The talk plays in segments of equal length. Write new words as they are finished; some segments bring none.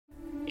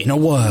In a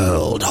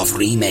world of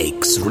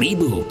remakes,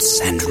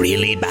 reboots, and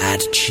really bad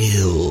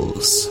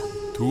chills.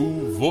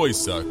 Two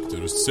voice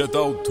actors set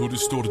out to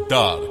restore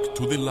dark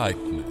to the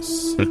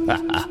likeness.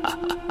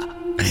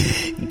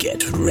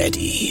 Get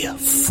ready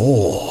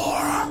for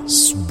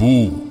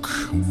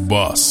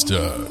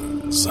Spookbusters.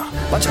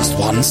 But just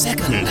 1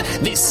 second,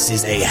 this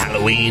is a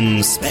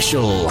Halloween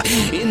special.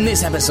 In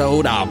this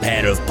episode, our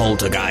pair of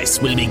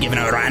poltergeists will be given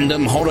a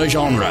random horror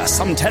genre,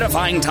 some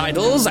terrifying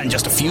titles, and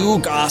just a few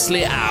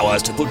ghastly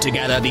hours to put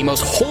together the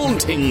most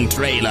haunting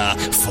trailer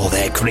for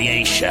their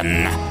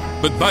creation.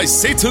 But by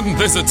Satan,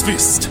 there's a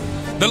twist.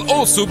 They'll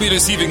also be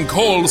receiving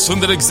calls from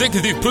their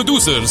executive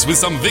producers with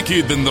some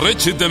wicked and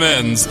wretched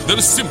demands they're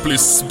simply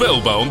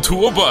spellbound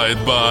to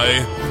abide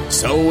by.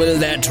 So will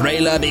their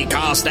trailer be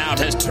cast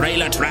out as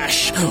trailer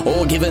trash,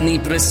 or given the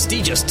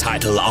prestigious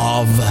title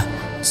of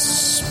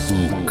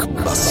Spookbuster?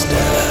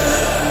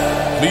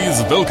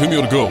 Please welcome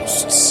your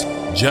ghosts,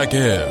 Jack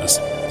Ayres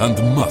and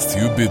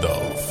Matthew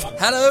Biddulph.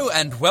 Hello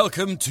and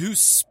welcome to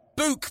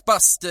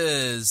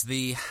Spookbusters,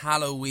 the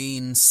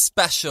Halloween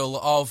special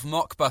of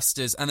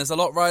Mockbusters. And there's a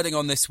lot riding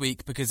on this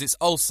week because it's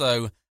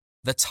also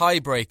the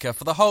tiebreaker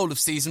for the whole of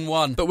Season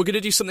 1. But we're going to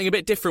do something a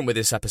bit different with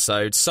this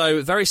episode.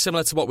 So, very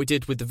similar to what we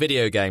did with the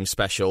video game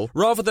special.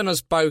 Rather than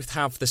us both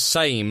have the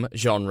same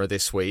genre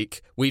this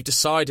week, we've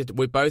decided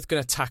we're both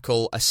going to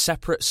tackle a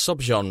separate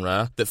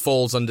subgenre that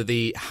falls under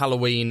the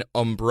Halloween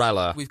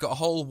umbrella. We've got a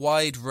whole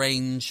wide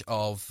range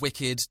of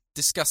wicked,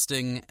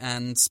 disgusting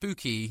and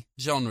spooky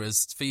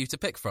genres for you to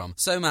pick from.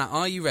 So, Matt,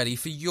 are you ready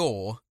for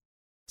your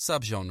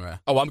subgenre?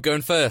 Oh, I'm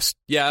going first.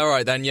 Yeah, all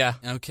right then, yeah.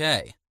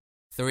 Okay.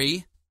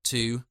 3,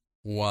 2,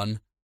 1,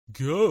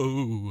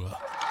 go.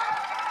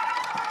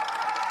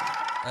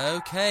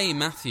 Okay,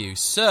 Matthew.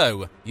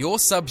 So, your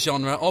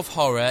subgenre of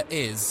horror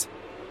is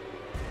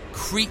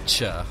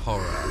creature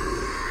horror.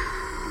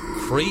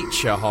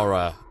 Creature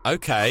horror.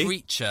 Okay.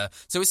 Creature.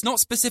 So it's not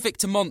specific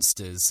to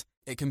monsters.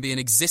 It can be an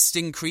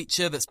existing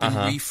creature that's been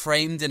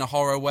reframed in a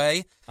horror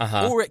way,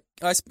 or it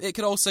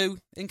could also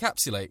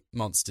encapsulate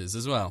monsters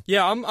as well.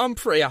 Yeah, I'm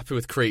pretty happy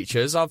with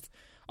creatures. I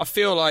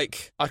feel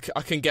like I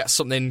can get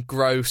something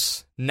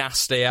gross,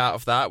 nasty out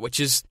of that, which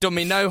has done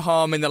me no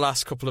harm in the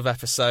last couple of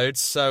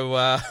episodes. So,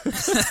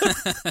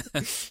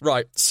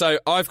 right, so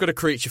I've got a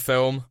creature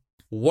film.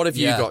 What have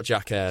you got,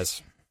 Jack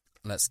Ayres?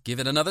 Let's give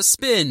it another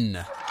spin.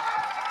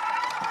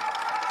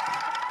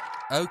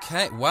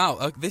 Okay,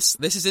 wow, this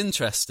is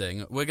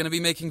interesting. We're going to be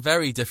making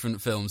very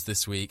different films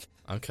this week.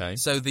 Okay.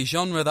 So the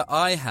genre that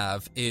I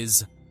have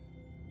is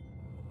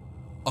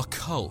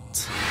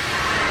occult.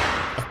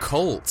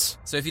 Occult.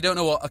 So if you don't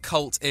know what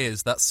occult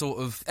is, that's sort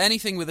of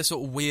anything with a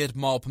sort of weird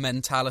mob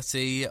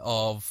mentality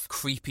of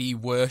creepy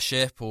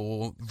worship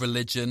or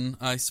religion,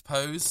 I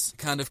suppose,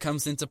 kind of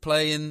comes into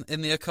play in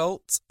the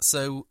occult.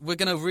 So we're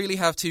going to really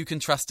have two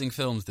contrasting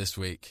films this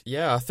week.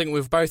 Yeah, I think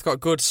we've both got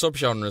good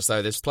subgenres,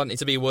 though. There's plenty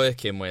to be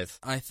working with.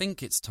 I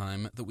think it's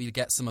time that we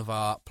get some of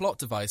our plot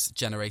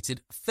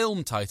device-generated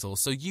film titles.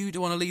 So you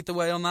do want to lead the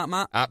way on that,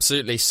 Matt?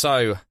 Absolutely.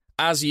 So,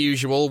 as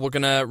usual, we're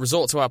going to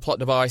resort to our plot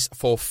device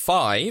for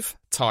 5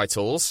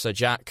 titles. So,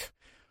 Jack,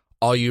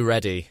 are you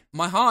ready?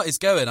 My heart is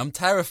going. I'm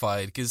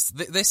terrified because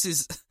this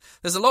is...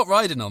 There's a lot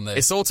riding on this.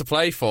 It's all to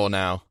play for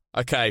now.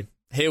 Okay,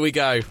 here we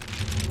go.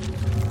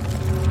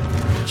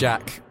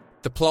 Jack,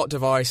 the plot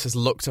device has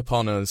looked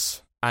upon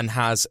us and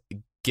has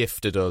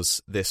gifted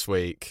us this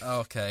week.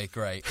 Okay,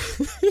 great.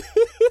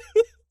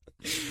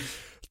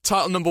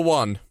 Title number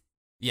 1.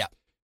 Yeah.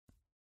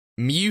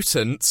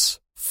 Mutants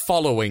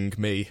Following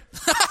Me.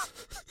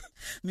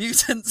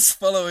 Mutants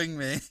following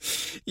me.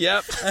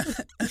 Yep.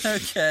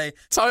 Okay.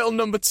 Title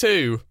number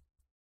 2.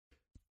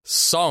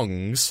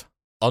 Songs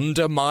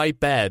Under My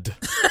Bed.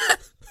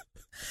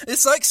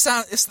 It's like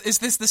sound. Is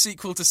this the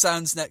sequel to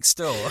Sounds Next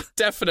Door?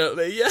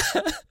 Definitely, yeah.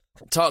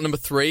 Title number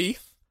 3.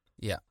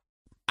 Yeah.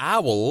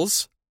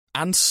 Owls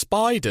and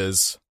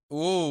Spiders.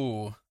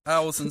 Ooh,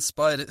 owls and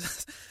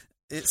spiders.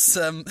 It's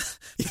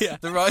the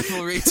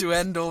rivalry to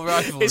end all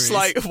rivalries. It's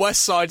like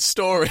West Side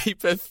Story,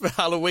 but for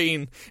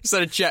Halloween.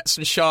 Instead of jets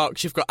and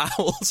sharks, you've got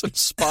owls and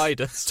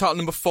spiders. Title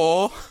number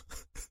 4.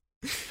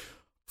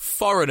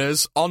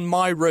 Foreigners on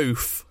My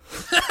Roof.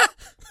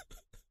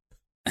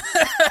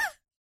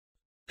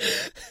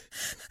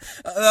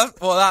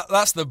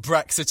 That's the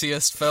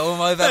Brexitiest film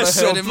I've ever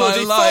heard in my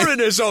bloody life.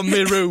 Foreigners on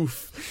my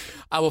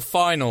roof. Our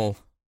final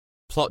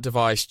plot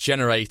device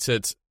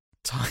generated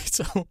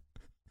title: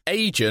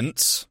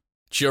 Agents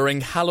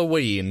During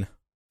Halloween.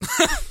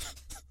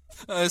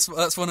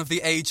 That's one of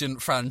the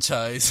Agent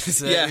franchise,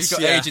 is it? Yes,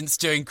 You've got agents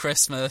during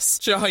Christmas.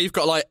 Do you know how you've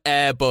got like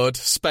Air Bud,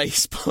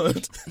 Space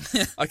Bud?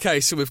 Okay,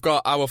 so we've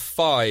got our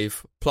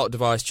 5 plot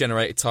device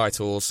generated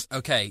titles.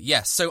 Okay,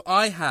 yes. So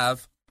I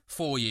have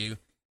for you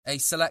a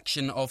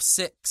selection of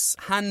 6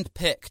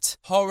 hand-picked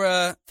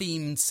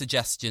horror-themed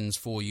suggestions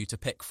for you to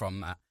pick from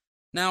that.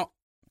 Now,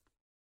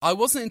 I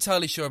wasn't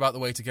entirely sure about the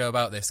way to go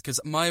about this, because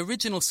my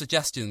original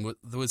suggestion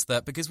was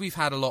that because we've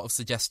had a lot of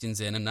suggestions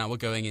in and now we're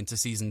going into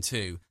Season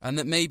 2, and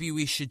that maybe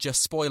we should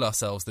just spoil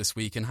ourselves this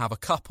week and have a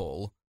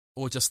couple,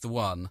 or just the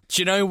one.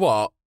 Do you know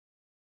what?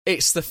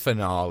 It's the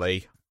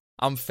finale.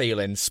 I'm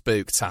feeling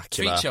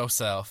spooktacular. Treat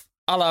yourself.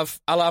 I'll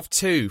have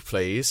 2,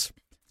 please.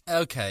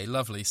 Okay,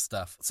 lovely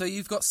stuff. So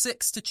you've got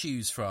 6 to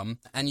choose from,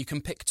 and you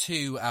can pick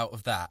 2 out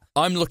of that.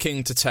 I'm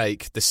looking to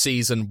take the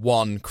season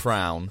 1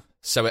 crown,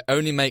 so it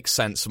only makes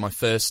sense for my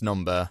first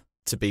number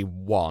to be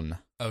 1.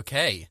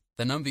 Okay,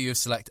 the number you've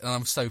selected, and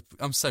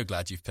I'm so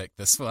glad you've picked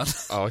this one.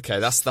 Oh, okay,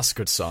 that's a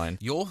good sign.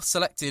 Your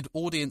selected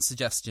audience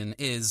suggestion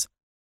is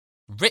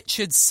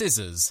Richard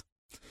Scissors.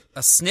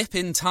 A snip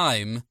in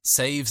time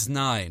saves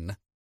 9.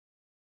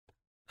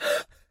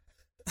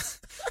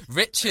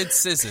 Richard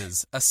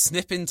Scissors, a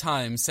snip in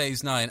time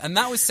saves 9. And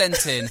that was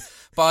sent in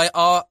by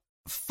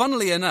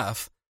funnily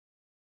enough,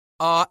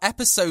 our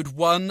episode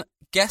 1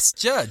 guest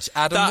judge,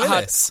 Adam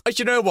Willis.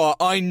 You know what?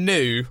 I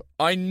knew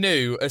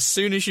as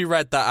soon as you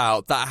read that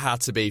out, that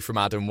had to be from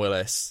Adam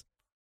Willis.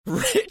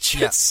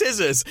 Richard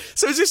Scissors.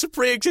 So is this a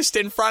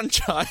pre-existing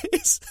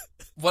franchise?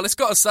 Well, it's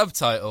got a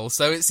subtitle,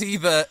 so it's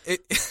either,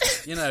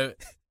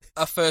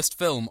 a first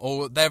film,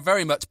 or they're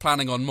very much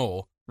planning on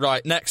more.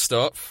 Right, next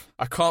up,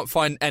 I can't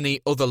find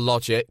any other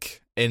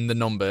logic in the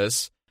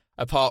numbers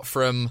apart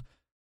from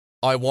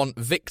I want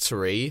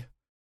victory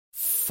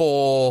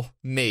for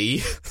me.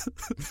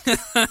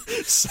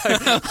 So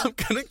I'm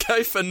going to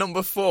go for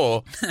number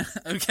 4.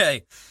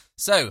 Okay,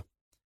 so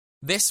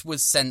this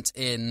was sent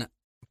in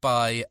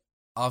by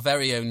our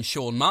very own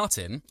Sean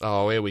Martin.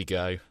 Oh, here we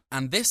go.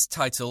 And this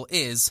title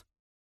is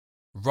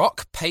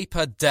Rock,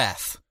 Paper,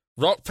 Death.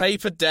 Rock,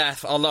 Paper,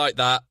 Death, I like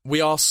that. We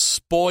are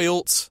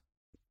spoilt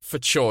for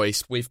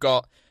choice. We've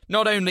got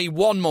not only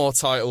one more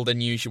title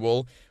than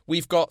usual,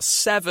 we've got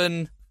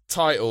 7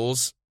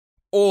 titles,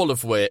 all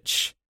of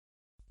which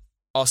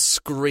are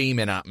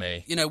screaming at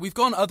me. You know, we've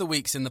gone other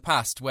weeks in the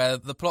past where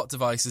the plot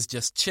device has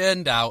just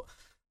churned out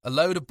a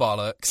load of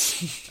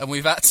bollocks, and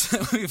we've had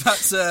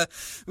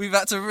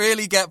to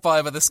really get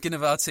by the skin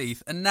of our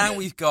teeth. And now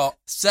we've got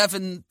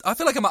 7. I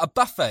feel like I'm at a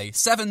buffet.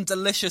 7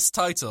 delicious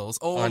titles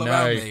all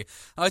around me.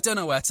 I don't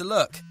know where to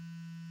look.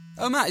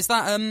 Oh, Matt, is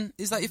that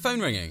your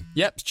phone ringing?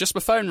 Yep, it's just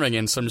my phone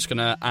ringing, so I'm just going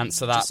to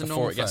answer that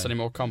before it gets any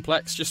more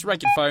complex. Just a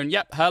regular phone.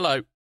 Yep,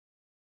 hello.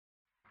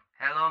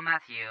 Hello,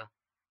 Matthew.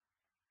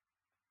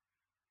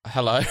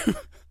 Hello.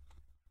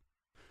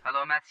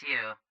 Hello, Matthew.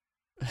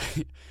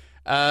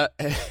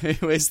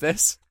 Who is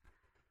this?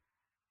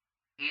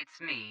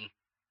 It's me.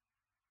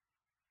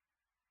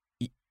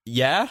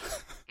 Yeah?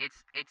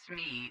 It's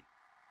me,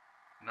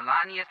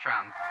 Melania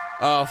Trump.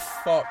 Oh,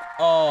 fuck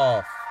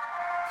off.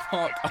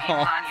 Fuck It's me,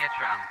 off. Melania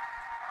Trump.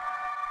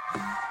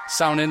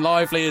 Sounding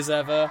lively as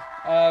ever.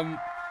 Hello,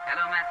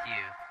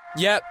 Matthew.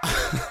 Yep.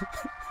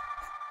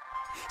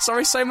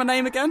 Sorry, say my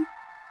name again?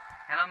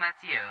 Hello,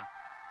 Matthew.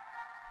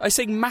 I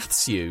sing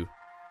Matthew.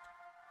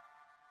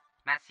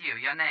 Matthew,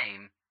 your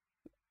name.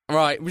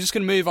 Right, we're just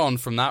going to move on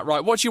from that.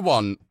 Right, what do you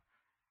want?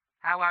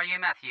 How are you,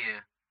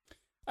 Matthew?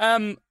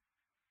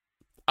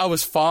 I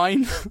was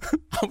fine.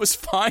 I was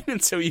fine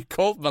until you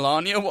called,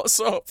 Melania. What's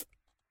up?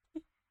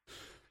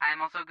 I'm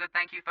also good,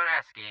 thank you for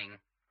asking.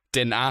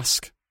 Didn't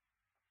ask.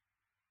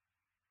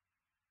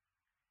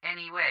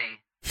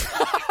 Anyway, it's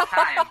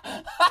time.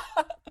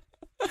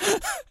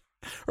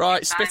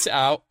 Right, spit it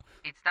out.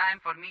 It's time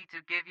for me to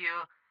give you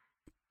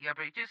your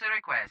producer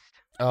request.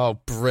 Oh,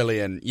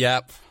 brilliant.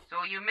 Yep.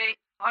 So you may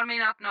or may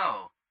not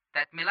know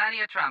that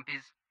Melania Trump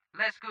is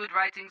less good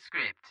writing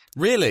script.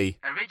 Really?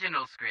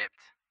 Original script.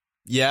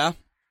 Yeah?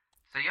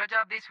 So your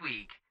job this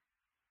week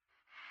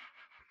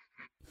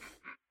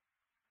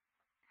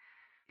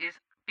is,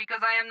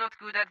 because I am not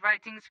good at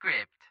writing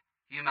script,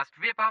 you must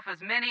rip off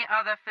as many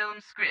other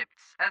film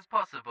scripts as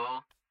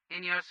possible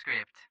in your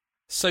script.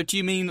 So do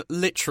you mean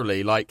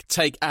literally, like,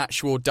 take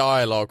actual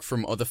dialogue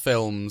from other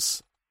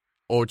films?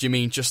 Or do you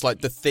mean just, like,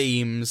 the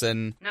themes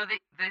and... No, the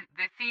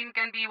theme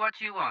can be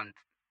what you want,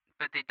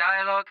 but the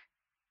dialogue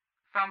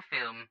from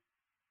film,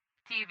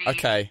 TV,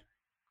 Okay.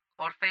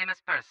 or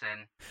famous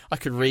person. I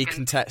could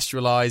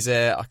recontextualise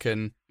it, I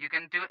can... You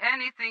can do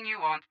anything you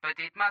want, but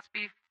it must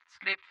be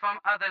script from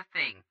other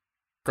thing.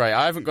 Great,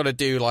 I haven't got to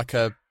do, like,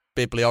 a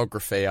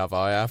bibliography, have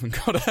I? I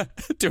haven't got to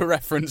do a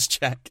reference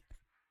check.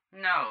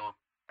 No,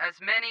 as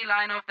many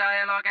line of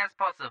dialogue as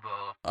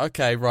possible.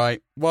 Okay,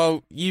 right.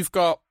 Well, you've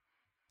got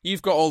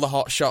all the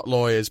hotshot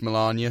lawyers,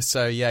 Melania,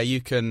 so yeah,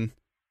 you can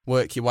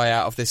work your way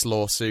out of this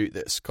lawsuit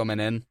that's coming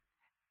in.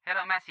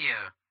 Hello, Matthew.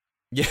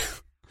 Yeah,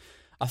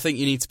 I think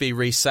you need to be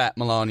reset,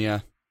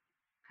 Melania.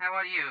 How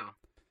are you?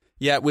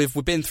 Yeah, we've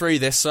been through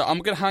this, so I'm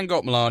going to hang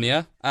up,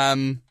 Melania.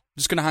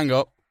 Just going to hang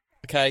up,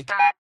 okay?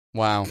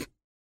 Wow.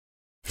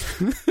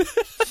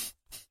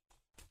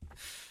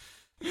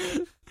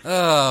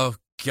 Oh,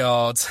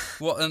 God.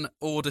 What an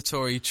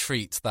auditory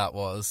treat that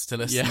was to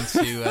listen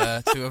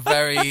to a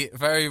very,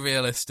 very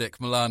realistic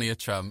Melania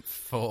Trump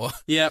for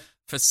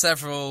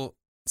several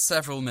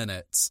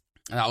minutes.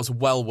 And that was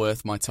well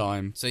worth my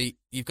time. So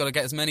you've got to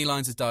get as many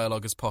lines of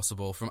dialogue as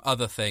possible from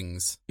other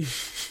things,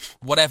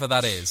 whatever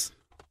that is.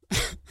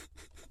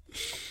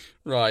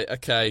 Right,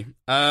 okay.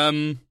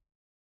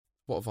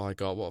 What have I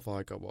got?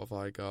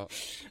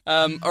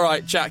 All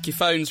right, Jack, your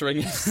phone's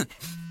ringing.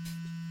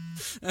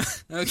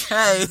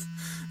 Okay,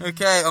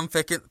 I'm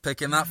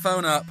picking that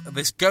phone up.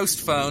 This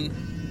ghost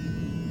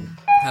phone.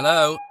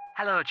 Hello,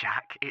 Hello,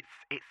 Jack. It's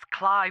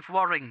Clive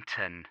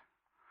Warrington.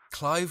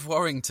 Clive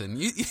Warrington.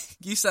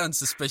 You sound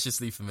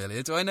suspiciously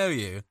familiar. Do I know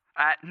you?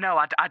 No,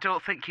 I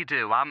don't think you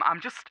do.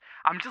 I'm just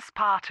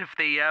part of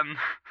the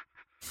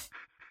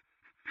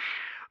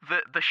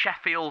the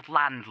Sheffield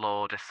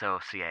Landlord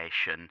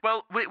Association.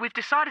 Well, we've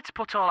decided to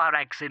put all our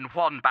eggs in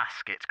one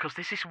basket because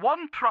there's this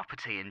one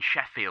property in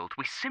Sheffield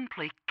we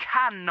simply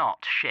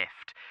cannot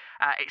shift.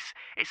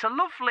 It's a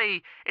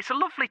lovely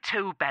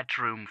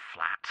 2-bedroom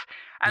flat,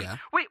 and Yeah.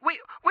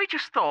 we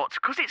just thought,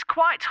 because it's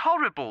quite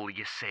horrible,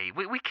 you see,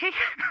 we keep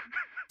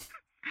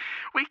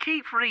we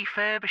keep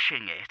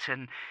refurbishing it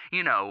and,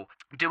 you know,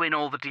 doing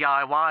all the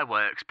DIY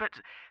works, but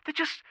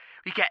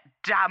we get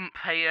damp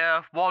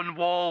here, one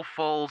wall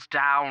falls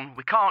down,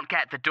 we can't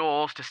get the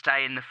doors to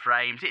stay in the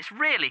frames. It's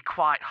really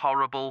quite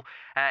horrible.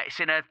 It's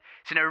in a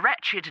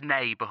wretched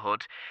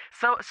neighbourhood.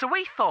 So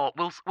we thought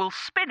we'll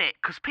spin it,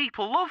 because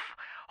people love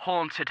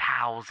haunted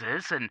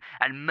houses and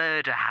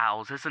murder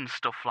houses and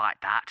stuff like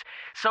that.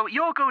 So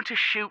you're going to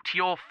shoot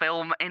your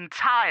film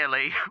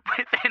entirely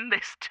within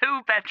this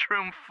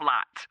 2-bedroom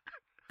flat.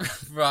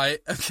 Right.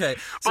 Okay.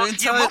 So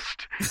But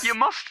you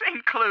must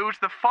include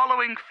the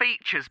following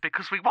features,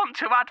 because we want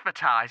to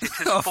advertise it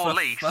as Oh, for for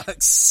lease.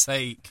 fuck's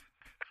sake.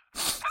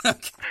 Okay.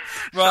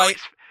 So Right.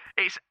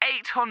 it's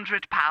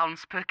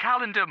 £800 per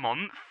calendar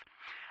month.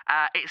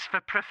 It's for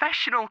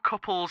professional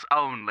couples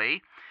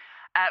only.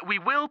 We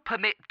will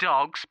permit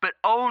dogs, but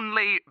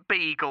only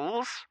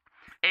beagles.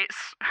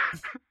 It's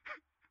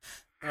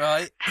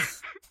Right.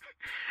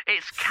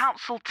 it's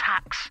council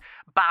tax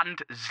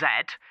band Z,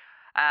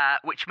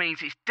 which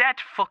means it's dead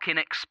fucking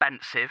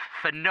expensive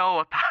for no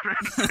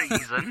apparent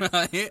reason.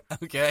 Right.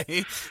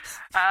 Okay.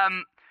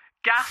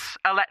 Gas,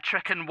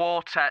 electric and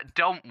water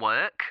don't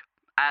work,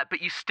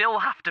 but you still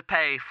have to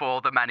pay for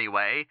them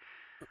anyway.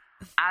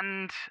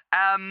 And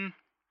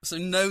So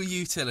no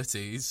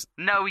utilities.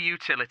 no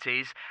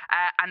utilities.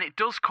 And it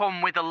does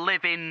come with a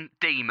live-in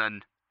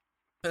demon.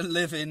 A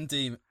live-in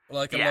demon,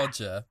 like a Yeah.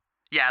 lodger.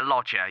 Yeah,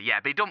 lodger, yeah,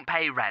 but he don't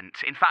pay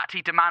rent. In fact,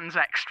 he demands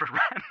extra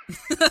rent.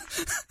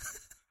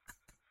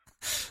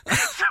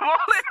 So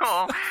all in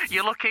all,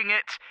 you're looking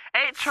at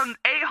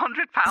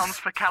 £800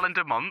 for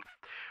calendar month,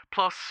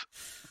 plus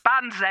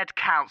Band Z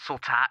council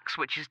tax,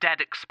 which is dead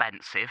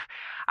expensive,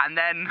 and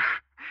then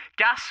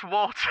gas,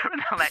 water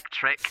and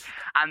electric,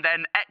 and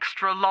then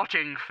extra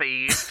lodging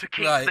fees to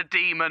keep Right. the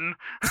demon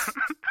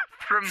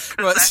from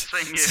Right.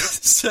 possessing you.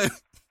 So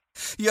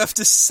you have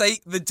to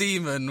sate the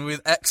demon with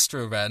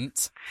extra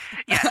rent.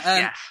 Yes,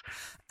 And- yes.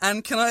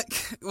 And can I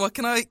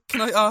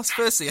ask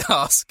what's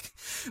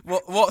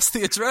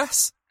the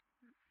address?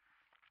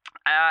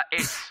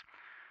 It's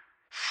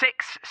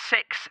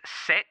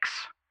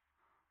 666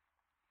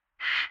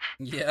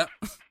 Yeah.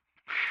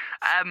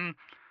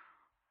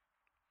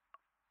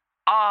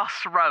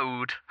 Arse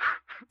Road.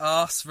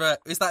 Is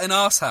that in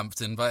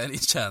Arsehampton by any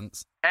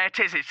chance? It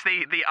is. It's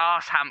the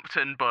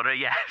Arsehampton borough.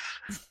 Yes.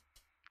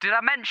 Did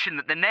I mention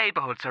that the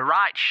neighbourhood's a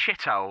right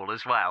shithole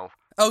as well?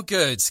 Oh,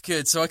 good.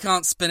 So I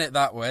can't spin it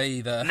that way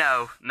either.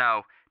 No.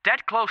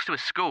 Dead close to a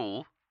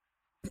school.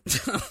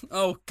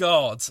 Oh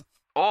God.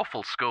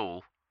 Awful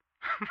school.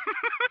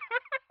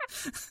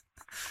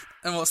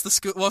 And what's the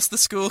school? What's the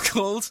school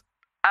called?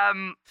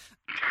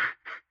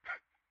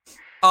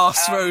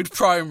 Arse Road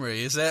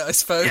Primary, is it? I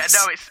suppose. Yeah,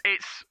 no,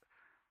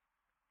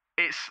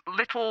 it's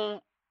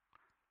little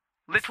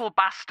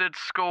bastard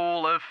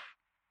school of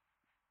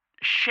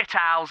shit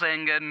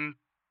housing and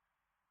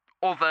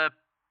other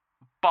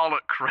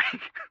bollockry.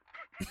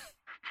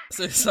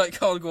 So it's like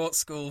Hogwarts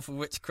School for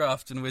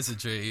Witchcraft and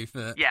Wizardry.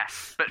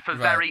 Yes, but for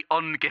Right. very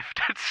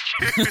ungifted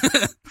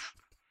students.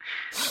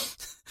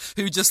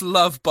 Who just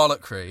love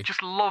bollockry.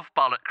 Just love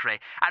bollockry.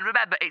 And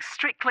remember, it's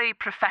strictly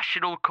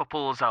professional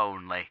couples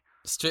only.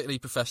 Strictly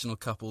professional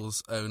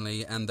couples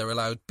only, and they're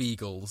allowed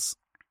beagles.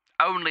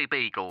 Only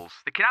beagles.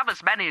 They can have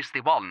as many as they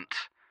want.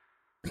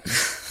 In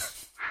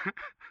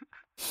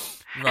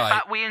Right.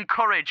 fact, we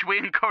encourage.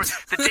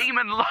 The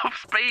demon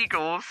loves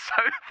beagles, so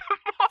the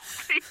more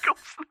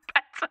beagles, the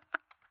better.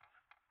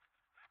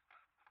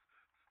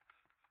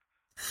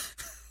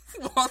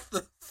 What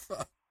the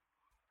fuck?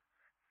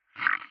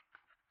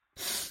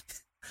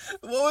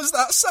 What was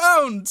that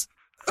sound?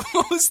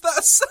 What was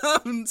that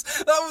sound?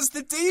 That was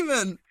the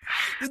demon.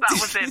 That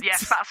was it.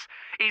 Yes,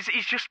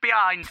 he's just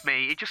behind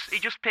me. He just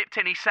pipped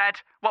in. He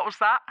said, "What was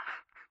that?"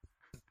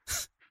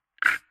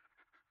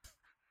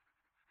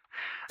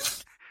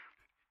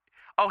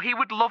 Oh, he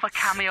would love a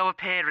cameo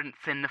appearance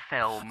in the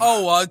film.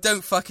 Oh, I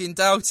don't fucking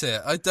doubt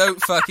it.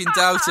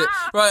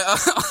 Right,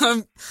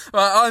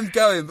 I'm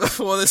going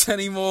before there's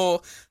any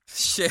more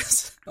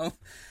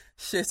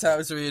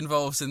shithousery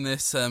involved in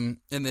this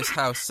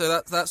house.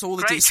 So that's all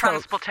the Great details.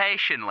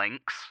 transportation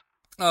links.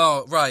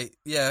 Oh, right.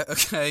 Yeah.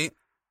 Okay.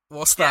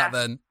 What's that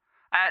Yeah. then?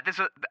 There's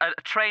a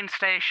train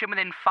station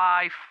within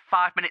five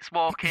minutes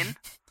walking.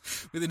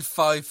 Within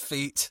 5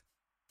 feet.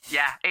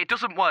 Yeah, it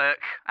doesn't work.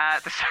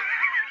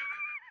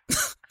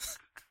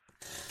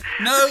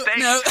 No.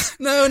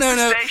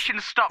 The station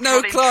stopped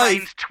running Clive.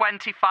 trains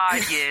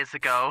 25 years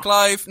ago.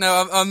 Clive,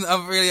 no,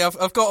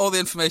 I've got all the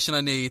information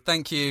I need.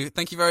 Thank you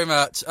very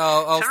much.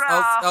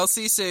 I'll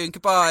see you soon.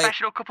 Goodbye.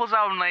 Professional couples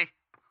only.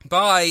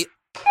 Bye.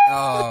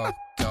 Oh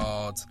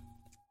God.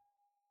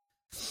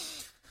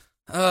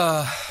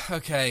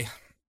 Okay.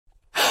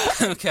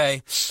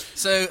 Okay.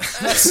 So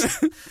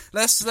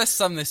let's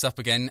sum this up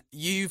again.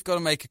 You've got to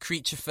make a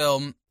creature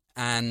film,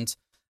 and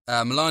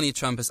Melania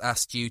Trump has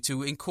asked you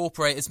to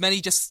incorporate as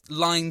many just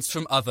lines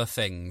from other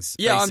things.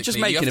 Yeah, basically. I'm just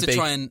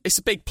making it's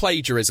a big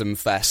plagiarism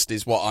fest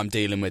is what I'm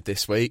dealing with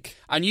this week.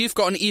 And you've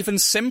got an even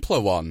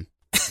simpler one.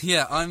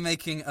 Yeah, I'm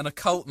making an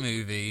occult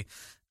movie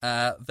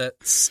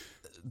that's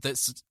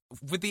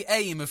with the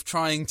aim of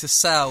trying to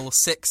sell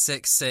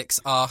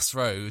 666 Arse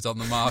Road on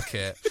the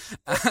market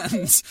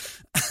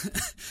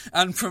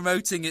and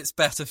promoting its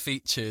better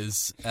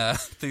features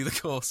through the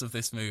course of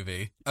this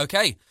movie.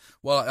 Okay,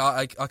 well,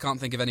 I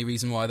can't think of any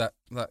reason why that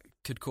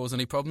could cause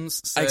any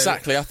problems. So...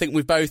 Exactly, I think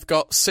we've both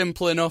got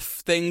simple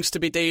enough things to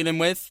be dealing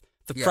with.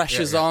 The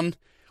pressure's on.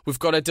 We've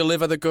got to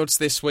deliver the goods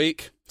this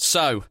week.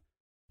 So,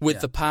 with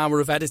the power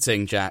of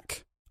editing,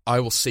 Jack, I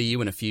will see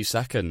you in a few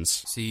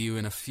seconds. See you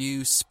in a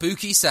few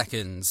spooky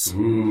seconds.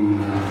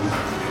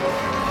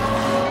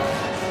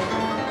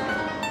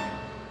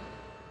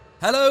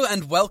 Hello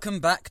and welcome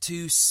back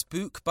to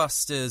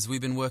Spookbusters. We've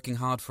been working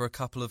hard for a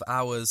couple of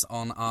hours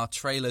on our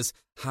trailers.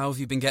 How have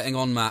you been getting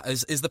on, Matt?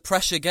 Is the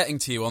pressure getting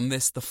to you on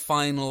this, the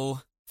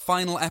final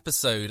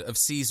episode of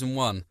Season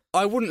 1?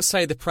 I wouldn't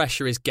say the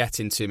pressure is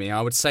getting to me. I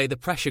would say the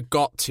pressure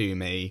got to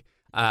me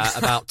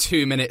about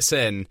 2 minutes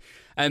in.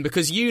 And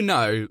because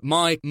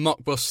my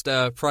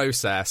mockbuster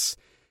process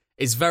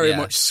is very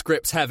much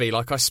script heavy.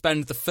 Like I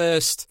spend the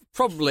first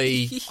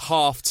probably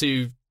half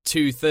to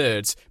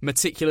 2/3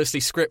 meticulously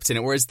scripting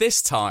it, whereas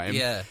this time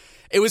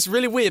it was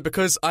really weird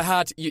because I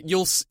had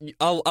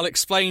I'll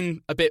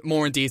explain a bit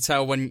more in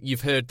detail when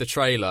you've heard the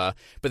trailer,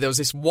 but there was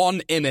this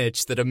one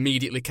image that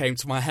immediately came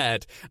to my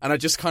head, and I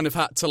just kind of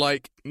had to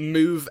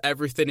move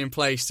everything in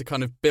place to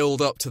kind of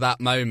build up to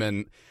that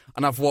moment.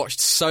 And I've watched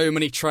so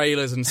many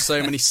trailers and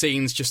so many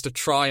scenes just to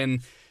try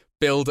and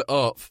build it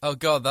up. Oh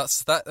God,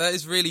 that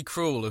is really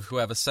cruel of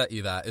whoever set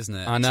you that, isn't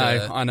it? I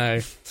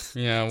know.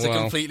 Yeah, to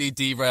completely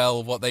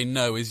derail what they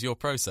know is your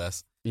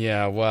process.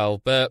 Yeah,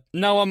 well, but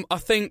no, I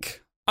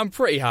think I'm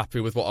pretty happy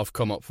with what I've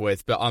come up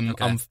with, but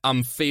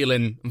I'm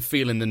feeling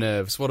the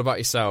nerves. What about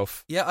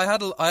yourself? Yeah, I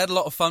had a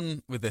lot of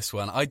fun with this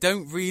one. I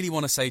don't really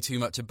want to say too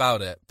much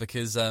about it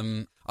because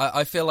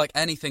I feel like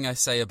anything I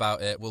say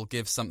about it will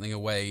give something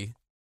away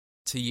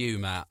to you,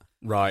 Matt.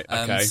 Right,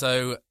 okay.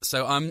 So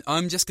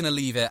I'm just going to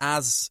leave it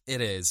as it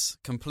is,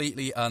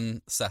 completely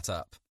unset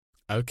up.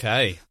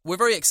 Okay. We're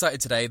very excited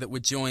today that we're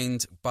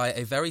joined by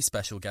a very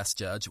special guest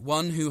judge,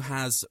 one who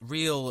has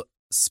real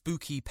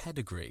spooky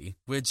pedigree.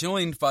 We're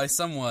joined by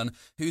someone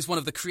who's one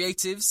of the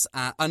creatives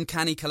at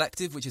Uncanny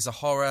Collective, which is a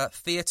horror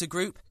theatre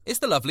group. It's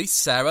the lovely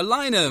Sarah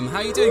Lynham. How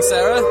are you doing,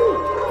 Sarah?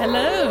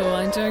 Hello,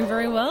 I'm doing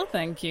very well,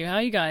 thank you. How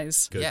are you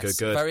guys? Good.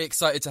 Very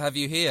excited to have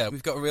you here.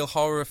 We've got a real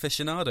horror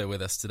aficionado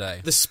with us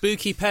today. The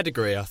spooky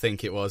pedigree, I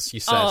think it was,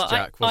 you said,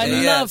 Jack, wasn't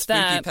it? it? Love spooky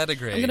that.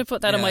 Pedigree. I'm going to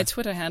put that on my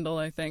Twitter handle,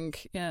 I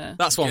think. Yeah.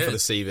 That's one Good. for the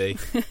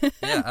CV.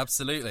 Yeah,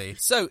 absolutely.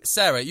 So,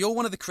 Sarah, you're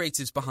one of the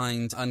creatives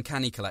behind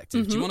Uncanny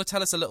Collective. Do you want to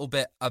tell us a little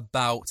bit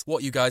about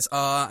what you guys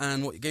are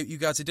and what you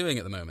guys are doing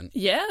at the moment?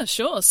 Yeah,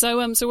 sure. So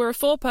we're a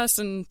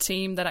 4-person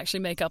team that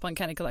actually make up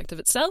Uncanny Collective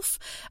itself.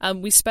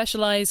 We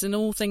specialise in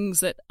all things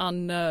that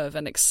unnerve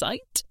and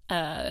excite.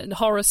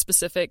 Horror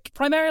specific,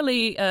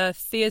 primarily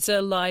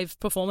theatre live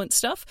performance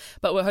stuff,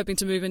 but we're hoping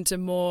to move into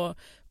more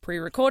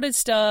pre-recorded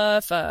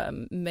stuff,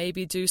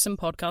 maybe do some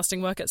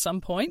podcasting work at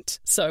some point,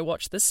 so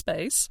watch this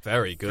space.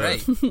 Very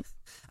good. Great.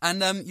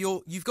 And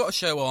you've got a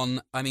show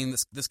on,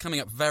 that's coming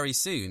up very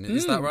soon,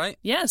 is that right?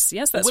 Yes,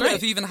 that's Will right. it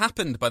have even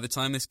happened by the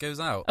time this goes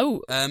out?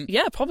 Oh,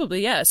 yeah,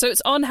 probably, yeah. So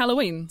it's on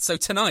Halloween. So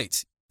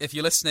tonight, if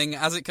you're listening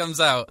as it comes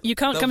out, you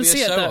can't come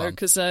see it though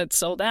because it's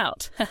sold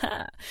out.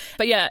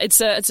 But yeah,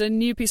 it's a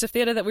new piece of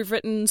theatre that we've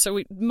written.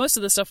 So most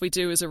of the stuff we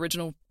do is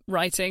original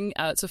writing.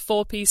 It's a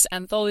 4-piece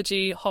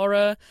anthology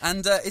horror,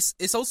 and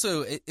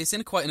it's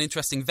in quite an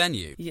interesting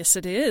venue. Yes,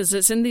 it is.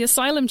 It's in the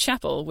Asylum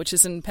Chapel, which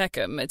is in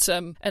Peckham. It's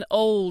an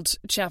old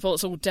chapel.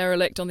 It's all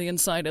derelict on the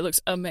inside. It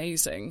looks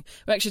amazing.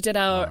 We actually did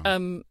our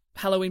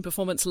Halloween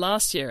performance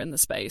last year in the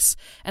space,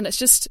 and it's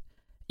just.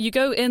 You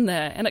go in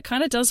there and it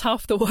kind of does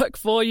half the work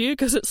for you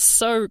because it's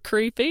so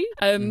creepy.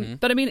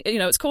 But I mean,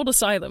 it's called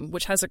Asylum,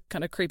 which has a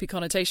kind of creepy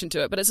connotation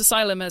to it. But it's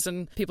asylum as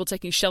in people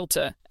taking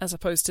shelter as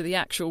opposed to the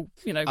actual,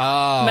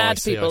 mad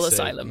people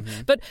asylum.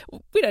 Mm-hmm. But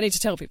we don't need to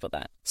tell people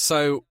that.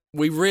 So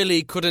we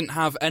really couldn't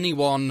have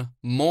anyone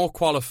more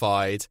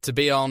qualified to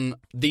be on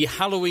the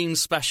Halloween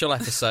special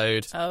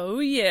episode. Oh,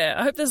 yeah.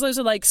 I hope there's loads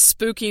of,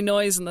 spooky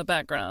noise in the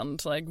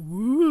background.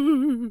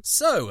 Woo!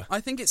 So,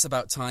 I think it's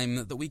about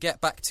time that we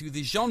get back to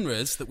the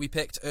genres that we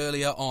picked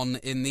earlier on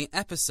in the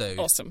episode.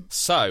 Awesome.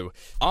 So,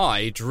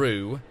 I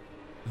drew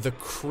the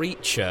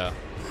creature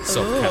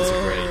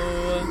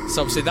subcategory.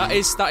 So obviously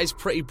that is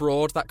pretty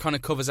broad. That kind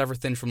of covers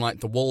everything from like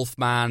the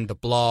Wolfman, the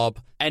Blob,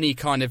 any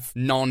kind of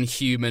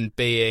non-human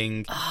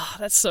being. Ah,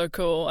 that's so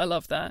cool. I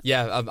love that.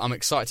 Yeah, I'm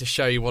excited to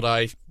show you what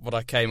I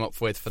came up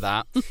with for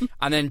that.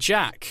 And then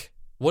Jack,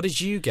 what did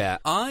you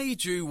get? I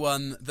drew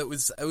one that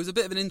was a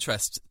bit of an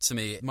interest to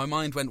me. My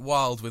mind went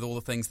wild with all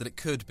the things that it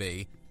could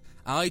be.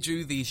 I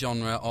drew the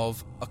genre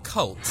of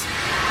occult.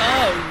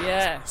 Oh,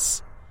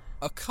 yes.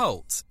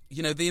 Occult.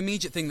 You know, the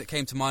immediate thing that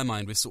came to my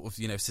mind was sort of,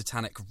 you know,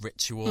 satanic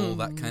ritual,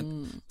 that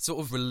kind sort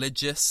of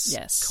religious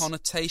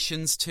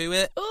connotations to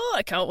it. Oh,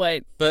 I can't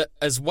wait. But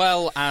as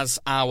well as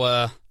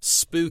our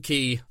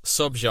spooky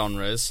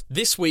subgenres,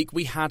 this week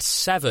we had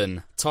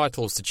 7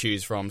 titles to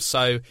choose from.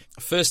 So,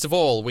 first of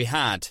all, we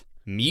had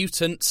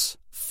Mutants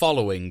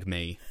Following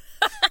Me.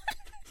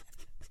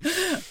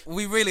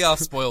 We really are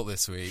spoilt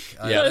this week.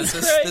 Yeah.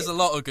 There's a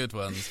lot of good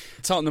ones.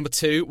 Title number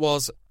 2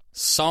 was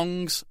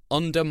Songs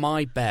Under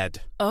My Bed.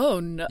 Oh,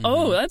 no.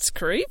 Oh, that's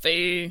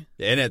creepy.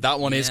 Innit?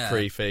 That one is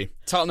creepy.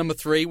 Title number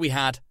 3, we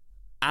had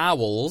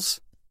Owls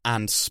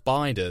and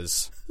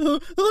Spiders. Oh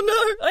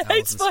no, I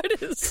hate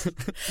spiders.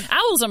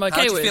 Owls I'm okay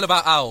How do you with. feel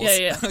about owls?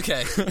 Yeah.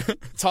 Okay.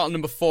 Title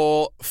number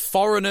 4,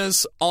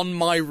 Foreigners on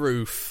My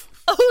Roof.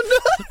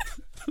 Oh no.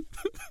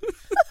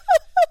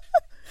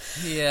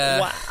 Yeah.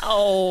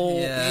 Wow.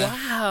 Yeah.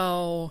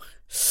 Wow.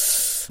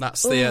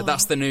 That's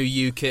the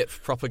new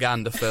UKIP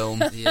propaganda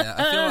film. Yeah,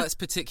 I feel like it's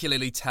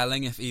particularly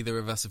telling if either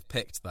of us have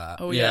picked that.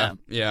 Oh yeah.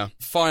 Yeah.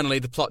 Finally,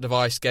 the plot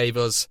device gave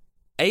us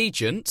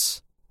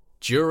Agents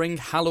During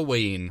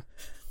Halloween.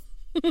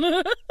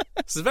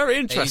 It's a very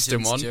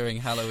interesting Agents one. During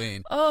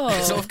Halloween. Oh.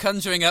 It's sort of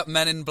conjuring up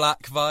Men in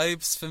Black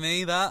vibes for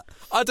me, that.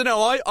 I don't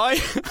know.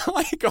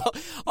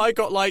 I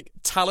got like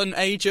talent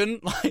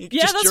agent, like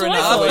Yeah, just that's during what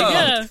I Halloween.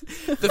 thought,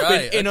 yeah. They've Right,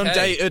 been okay.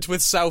 inundated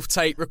with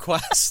self-tape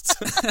requests.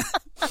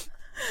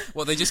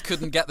 Well, they just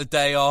couldn't get the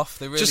day off.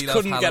 They really Just love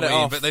couldn't Halloween, get it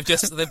off. but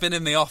they've been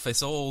in the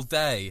office all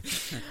day.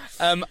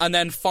 And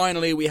then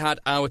finally, we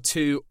had our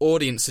 2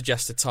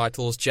 audience-suggested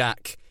titles.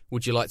 Jack,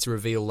 would you like to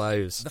reveal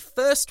those? The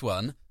first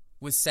one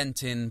was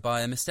sent in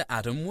by a Mr.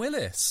 Adam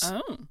Willis,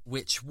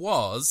 which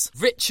was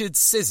Richard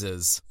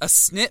Scissors, A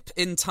Snip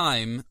in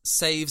Time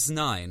Saves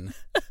 9.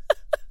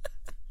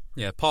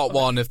 Yeah, part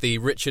 1 of the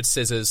Richard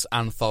Scissors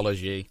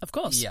anthology. Of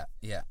course.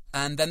 Yeah.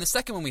 And then the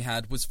second one we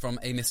had was from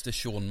a Mr.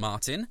 Sean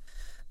Martin,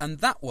 and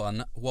that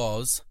one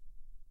was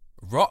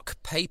Rock,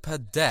 Paper,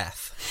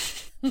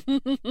 Death.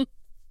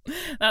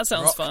 That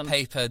sounds Rock, fun.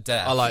 Paper,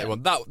 Death. I like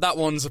one. That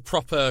one's a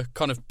proper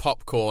kind of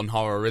popcorn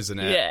horror, isn't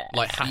it? Yeah.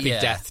 Like Happy Yeah.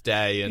 Death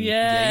Day. And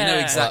Yeah, you know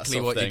exactly that sort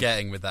of what you're thing.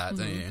 getting with that,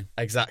 don't you?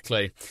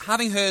 Exactly.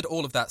 Having heard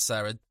all of that,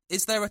 Sarah,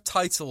 is there a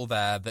title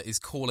there that is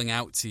calling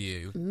out to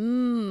you?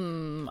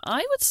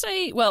 I would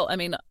say, well, I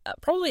mean,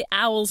 probably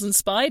Owls and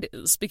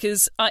Spiders,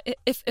 because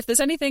if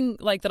there's anything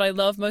like that I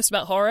love most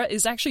about horror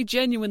is actually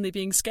genuinely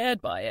being scared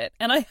by it,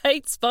 and I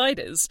hate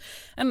spiders.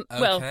 And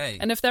well, Okay.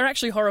 and if they're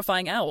actually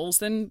horrifying owls,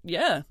 then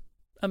yeah,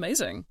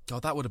 amazing.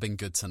 God, that would have been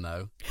good to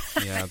know.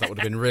 Yeah, that would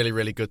have been really,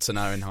 really good to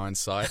know in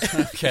hindsight.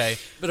 Okay.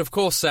 But of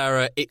course,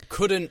 Sarah, it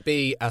couldn't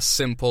be as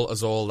simple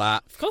as all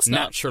that. Of course not.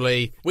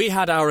 Naturally, we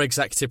had our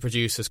executive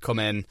producers come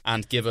in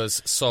and give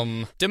us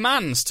some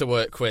demands to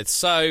work with.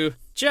 So,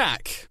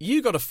 Jack,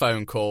 you got a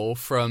phone call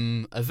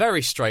from a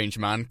very strange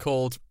man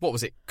called, what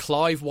was it,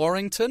 Clive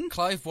Warrington?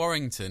 Clive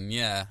Warrington,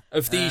 yeah.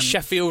 Of the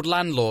Sheffield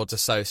Landlords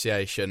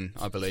Association,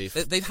 I believe.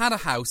 They've had a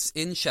house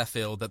in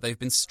Sheffield that they've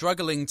been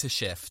struggling to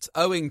shift,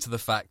 owing to the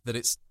fact that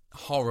it's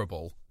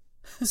horrible.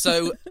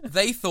 So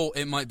they thought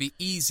it might be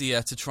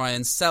easier to try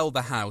and sell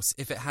the house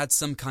if it had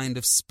some kind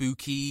of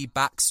spooky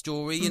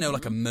backstory, you know,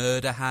 like a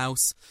murder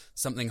house,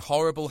 something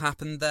horrible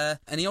happened there.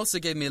 And he also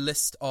gave me a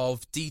list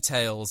of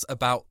details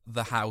about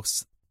the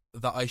house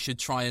that I should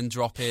try and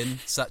drop in,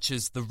 such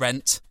as the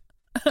rent,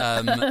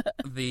 what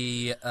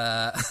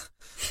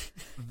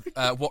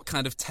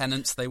kind of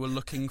tenants they were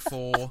looking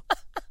for.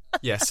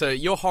 Yeah, so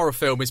your horror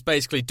film is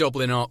basically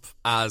doubling up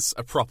as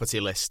a property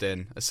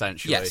listing,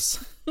 essentially.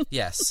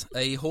 Yes,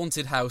 a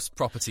haunted house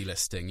property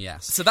listing,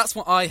 yes. So that's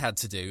what I had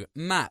to do.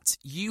 Matt,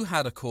 you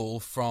had a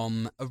call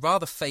from a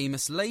rather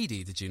famous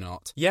lady, did you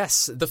not?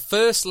 Yes, the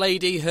First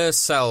Lady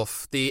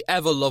herself, the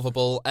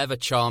ever-lovable,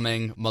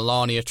 ever-charming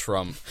Melania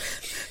Trump.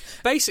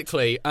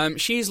 Basically,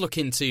 she's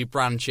looking to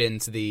branch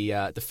into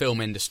the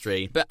film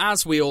industry, but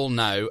as we all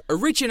know,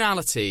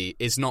 originality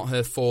is not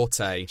her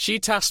forte. She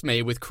tasked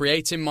me with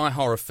creating my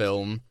horror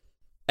film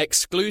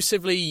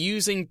exclusively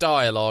using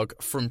dialogue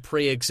from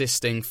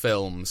pre-existing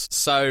films.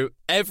 So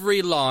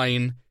every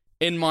line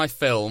in my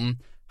film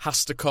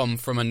has to come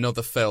from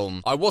another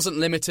film. I wasn't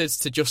limited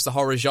to just the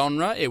horror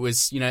genre. It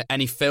was,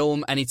 any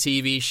film, any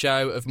TV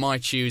show of my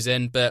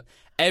choosing, but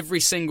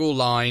every single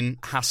line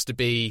has to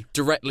be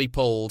directly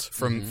pulled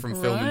from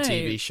film and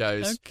TV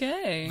shows.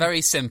 Okay.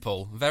 Very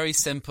simple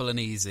and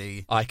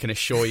easy. I can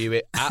assure you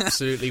it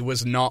absolutely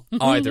was not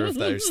either of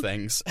those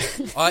things.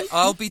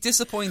 I'll be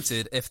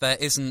disappointed if there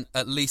isn't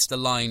at least a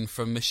line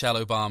from Michelle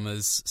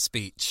Obama's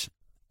speech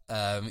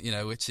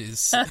which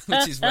is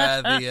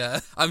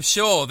where I'm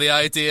sure the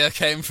idea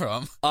came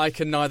from. I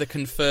can neither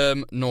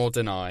confirm nor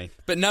deny.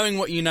 But knowing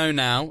what you know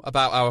now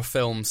about our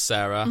films,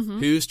 Sarah,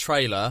 whose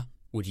trailer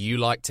would you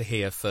like to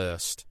hear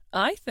first?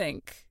 I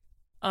think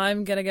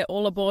I'm going to get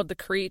all aboard the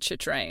creature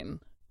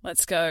train.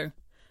 Let's go.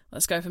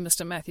 Let's go for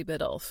Mr. Matthew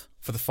Biddulph.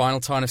 For the final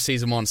time of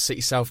Season 1, sit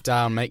yourself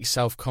down, make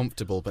yourself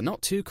comfortable, but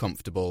not too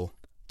comfortable.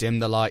 Dim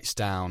the lights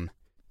down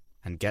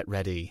and get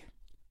ready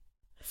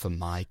for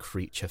my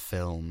creature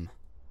film.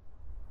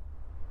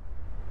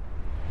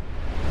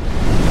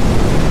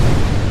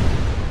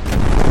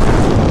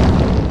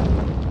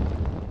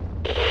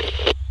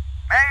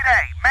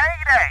 Mayday!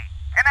 Mayday!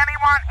 Can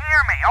anyone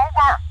hear me?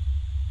 Over!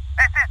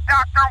 This is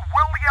Dr.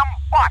 William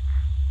Butts.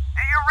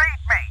 Do you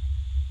read me?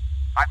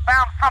 I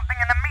found something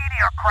in the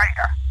meteor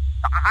crater.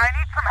 I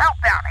need some help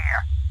down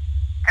here.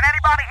 Can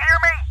anybody hear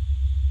me?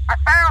 I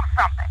found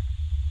something.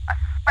 A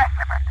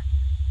specimen.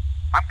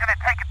 I'm gonna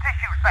take a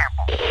tissue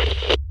sample.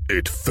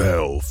 It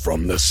fell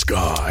from the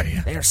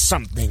sky. There's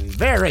something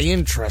very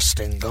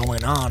interesting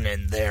going on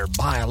in there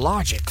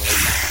biologically.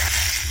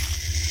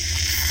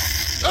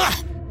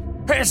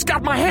 It's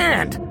got my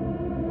hand!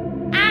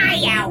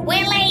 Hiya,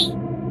 Willie!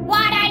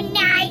 What a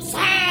nice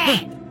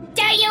hand!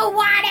 Do you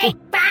want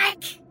it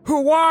back?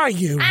 Who are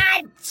you?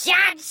 I'm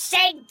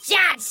Johnson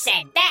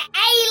Johnson, the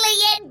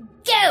alien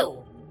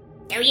goo.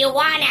 Do you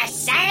want a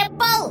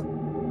sample?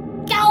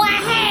 Go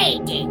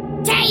ahead,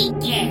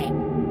 take it.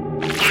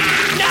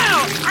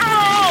 No!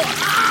 Oh!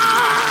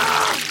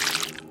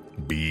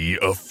 Be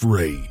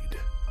afraid.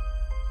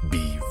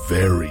 Be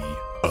very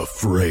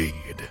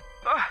afraid.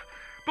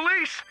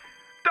 Police!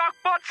 Doc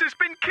Butts has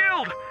been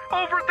killed!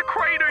 Over at the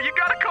crater, you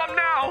gotta come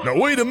now! Now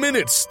wait a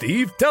minute,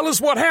 Steve. Tell us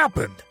what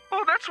happened.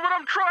 Oh, that's what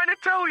I'm trying to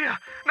tell you.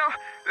 Now,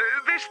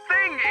 this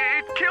thing,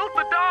 it killed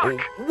the doc.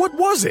 What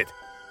was it?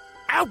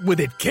 Out with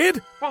it,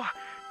 kid! Well,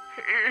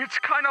 it's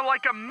kind of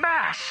like a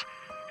mass.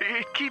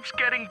 It keeps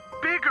getting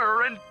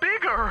bigger and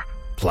bigger.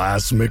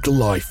 Plasmic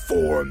life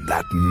form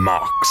that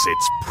mocks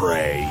its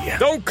prey.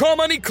 Don't come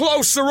any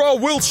closer or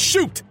we'll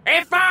shoot!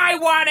 If I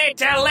wanted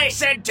to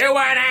listen to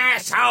an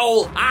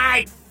asshole,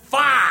 I'd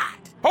fart.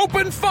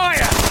 Open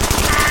fire!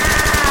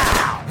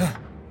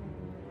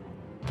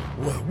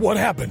 What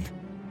happened?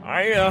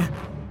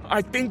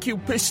 I think you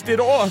pissed it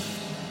off.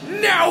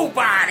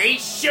 Nobody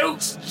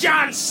shoots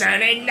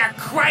Johnson in the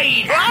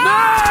crater!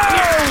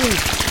 No!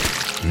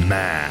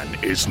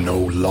 Man is no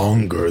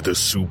longer the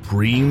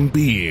supreme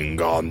being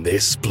on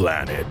this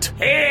planet.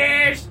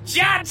 Here's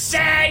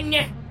Johnson!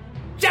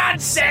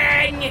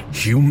 Johnson!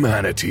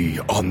 Humanity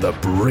on the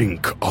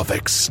brink of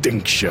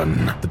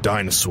extinction. The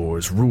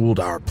dinosaurs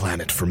ruled our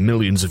planet for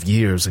millions of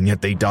years, and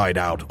yet they died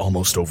out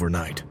almost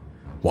overnight.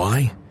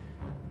 Why?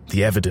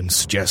 The evidence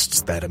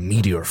suggests that a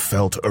meteor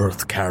fell to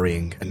Earth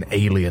carrying an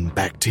alien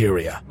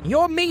bacteria.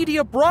 Your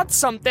meteor brought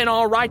something,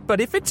 all right,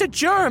 but if it's a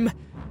germ,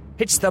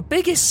 it's the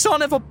biggest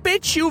son of a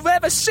bitch you've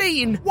ever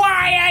seen.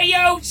 Why are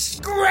you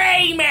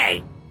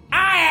screaming?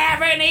 I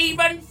haven't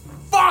even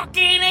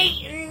fucking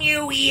eaten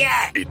you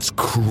yet. It's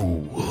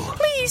cruel.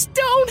 Please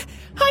don't.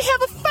 I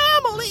have a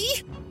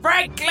family.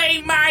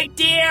 Frankly, my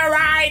dear,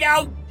 I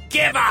don't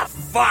give a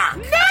fuck.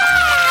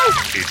 No!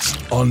 It's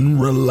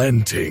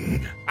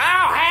unrelenting.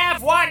 I'll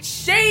have what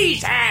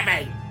she's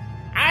having,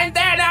 and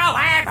then I'll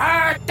have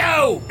her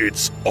too.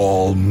 It's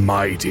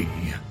almighty.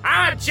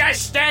 I'm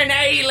just an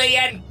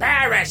alien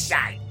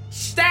parasite,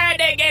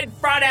 standing in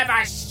front of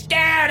a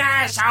scared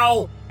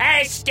asshole,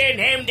 asking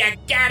him to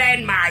get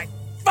in my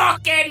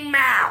fucking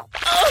mouth.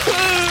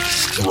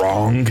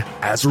 Strong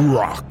as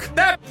rock.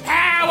 The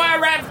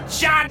power of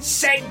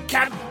Johnson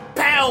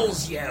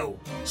compels you.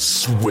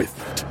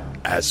 Swift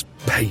as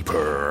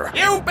paper.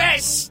 You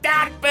best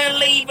stop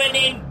believing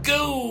in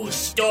goo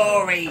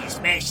stories,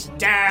 Miss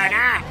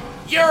Turner.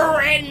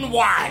 You're in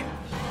one.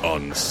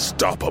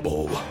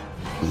 Unstoppable.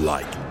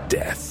 Like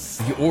death.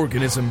 The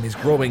organism is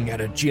growing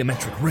at a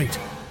geometric rate.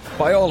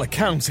 By all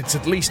accounts, it's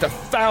at least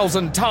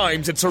 1,000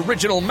 times its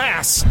original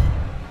mass.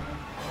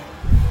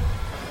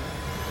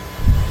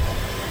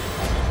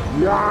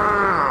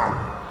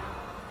 Wow!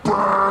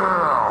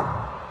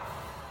 Bam!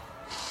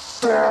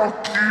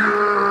 Fuck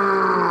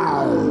you!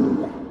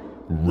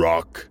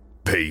 Rock,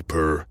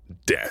 paper,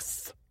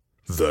 death.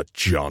 The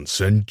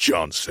Johnson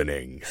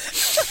Johnsoning.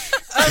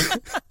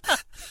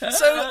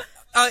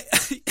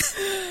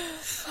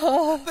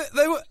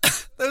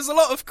 There was a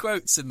lot of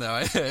quotes in there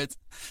I heard.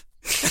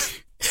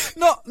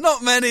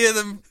 Not many of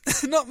them.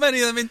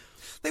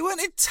 They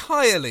weren't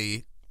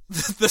entirely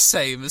the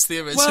same as the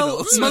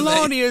originals. Well,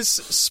 Melania's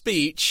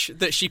speech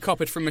that she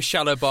copied from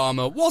Michelle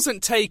Obama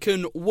wasn't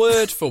taken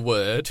word for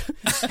word.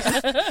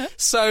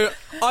 So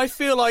I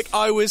feel like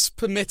I was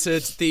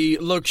permitted the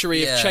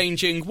luxury of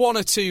changing one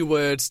or two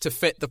words to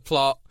fit the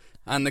plot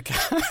and the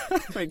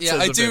characters. Yeah,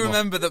 I do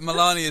remember that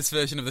Melania's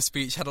version of the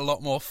speech had a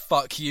lot more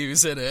fuck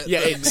yous in it.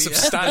 Yeah, it's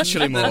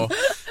substantially more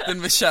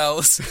than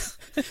Michelle's.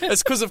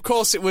 It's because, of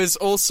course, it was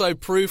also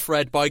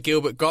proofread by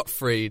Gilbert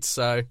Gottfried,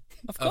 so...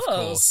 Of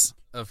course.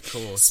 Of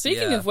course.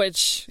 Speaking of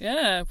which,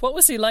 what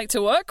was he like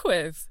to work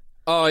with?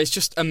 Oh, it's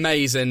just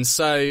amazing.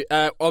 So,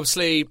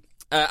 obviously,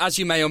 as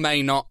you may or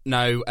may not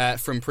know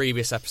from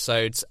previous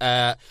episodes,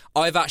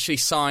 I've actually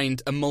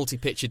signed a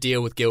multi-picture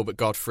deal with Gilbert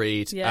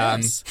Gottfried.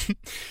 Yes.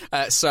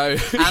 So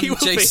And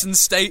Jason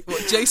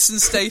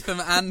Statham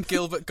and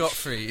Gilbert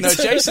Gottfried. No,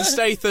 Jason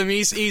Statham,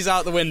 he's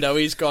out the window.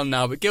 He's gone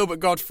now. But Gilbert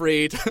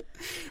Gottfried,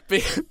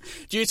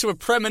 due to a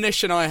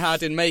premonition I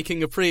had in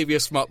making a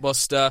previous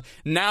Mockbuster,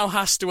 now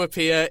has to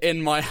appear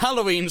in my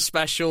Halloween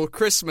special,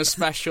 Christmas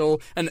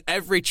special, and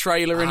every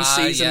trailer in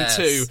Season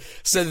 2.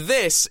 So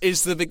this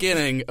is the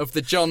beginning of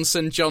the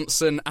Johnson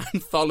Johnson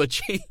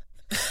anthology.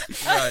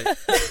 Right.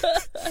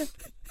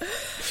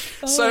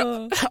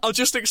 So I'll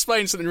just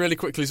explain something really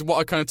quickly, so what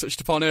I kind of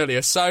touched upon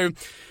earlier. So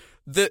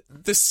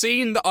the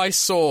scene that I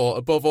saw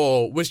above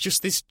all was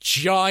just this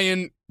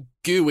giant,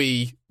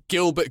 gooey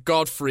Gilbert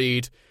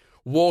Gottfried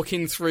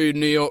walking through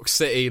New York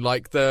City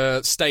like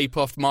the Stay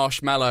Puft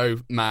Marshmallow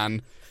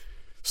Man,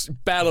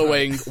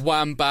 bellowing,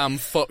 wham bam,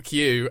 fuck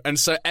you. And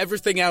so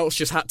everything else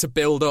just had to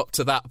build up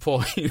to that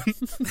point.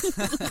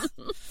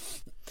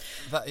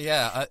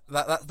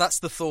 That's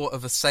the thought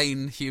of a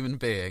sane human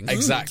being.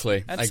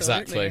 Exactly.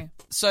 Absolutely.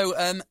 So,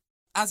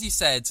 as you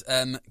said,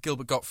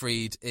 Gilbert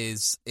Gottfried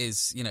is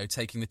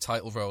taking the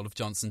title role of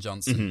Johnson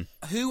Johnson.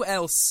 Mm-hmm. Who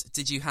else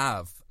did you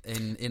have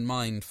in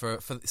mind for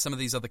some of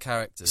these other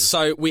characters?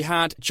 So we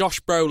had Josh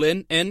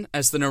Brolin in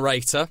as the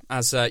narrator,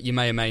 as you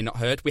may or may not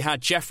heard. We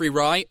had Jeffrey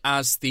Wright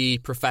as the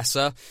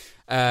professor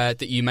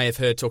that you may have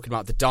heard talking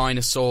about the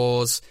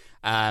dinosaurs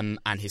and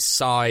his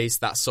size,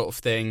 that sort of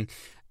thing.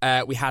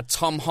 We had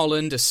Tom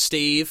Holland as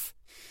Steve.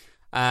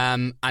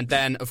 And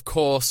then, of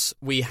course,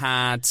 we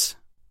had...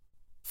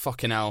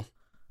 Fucking hell.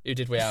 Who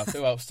did we have?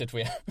 Who else did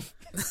we have?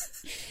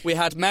 We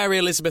had Mary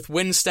Elizabeth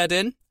Winstead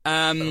in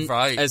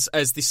right. as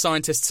the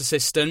scientist's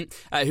assistant,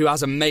 who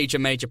has a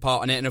major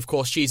part in it. And, of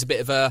course, she's a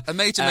bit of a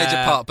major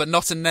part, but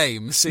not a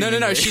name, seemingly.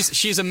 No.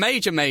 She's a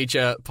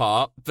major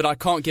part, but I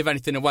can't give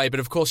anything away.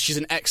 But, of course, she's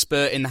an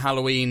expert in the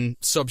Halloween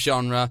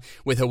subgenre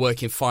with her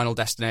work in Final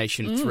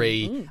Destination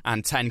 3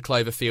 and 10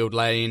 Cloverfield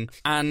Lane.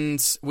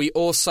 And we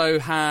also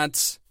had...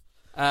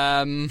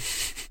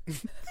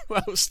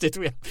 what else did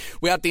we have?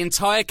 We had the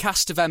entire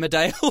cast of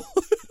Emmerdale.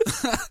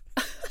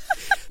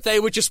 They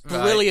were just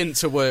brilliant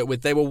to work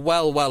with. They were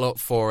well up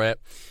for it.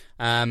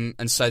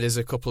 And so there's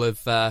a couple of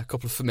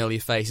familiar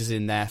faces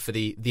in there for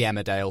the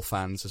Emmerdale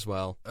fans as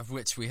well. Of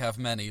which we have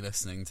many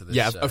listening to this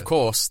show. Of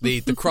course.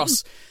 The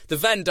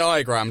Venn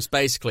diagram's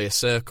basically a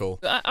circle.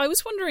 I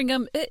was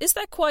wondering, is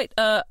there quite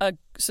a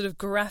sort of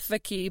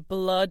graphic-y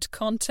blood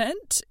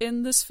content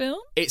in this film?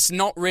 It's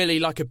not really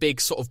like a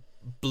big sort of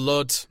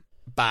blood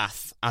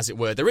bath, as it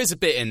were. There is a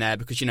bit in there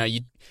because,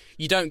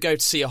 you don't go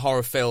to see a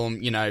horror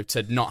film,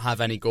 to not have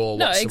any gore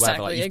whatsoever.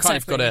 Exactly,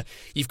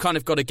 you've kind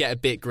of got to get a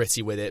bit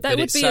gritty with it. That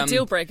would be a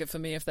deal breaker for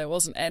me if there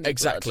wasn't any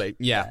exactly,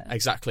 blood. Yeah,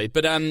 exactly.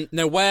 But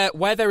no,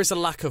 where there is a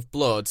lack of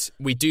blood,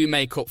 we do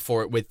make up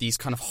for it with these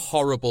kind of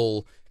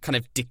horrible, kind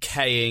of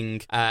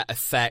decaying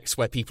effects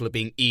where people are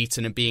being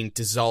eaten and being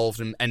dissolved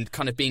and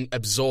kind of being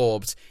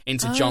absorbed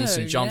into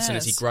Johnson Johnson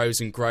as he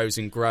grows and grows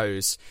and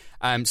grows.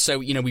 So,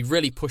 we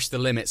really push the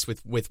limits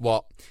with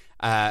what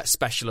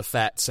special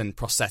effects and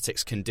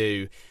prosthetics can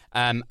do,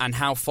 and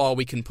how far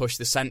we can push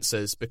the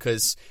censors,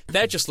 because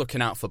they're just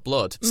looking out for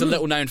blood. It's a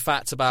little known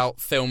fact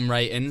about film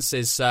ratings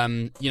is,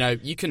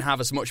 you can have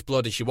as much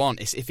blood as you want.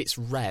 If it's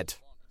red,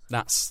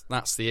 that's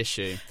the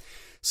issue.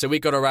 So we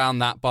got around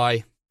that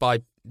by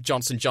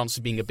Johnson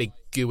Johnson being a big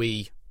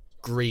gooey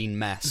green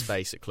mess,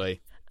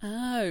 basically.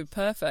 Oh,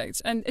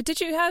 perfect. And did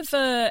you have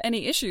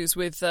any issues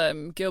with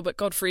Gilbert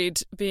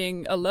Gottfried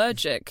being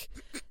allergic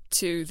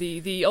to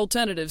the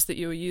alternatives that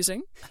you were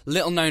using?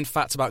 Little known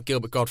fact about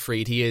Gilbert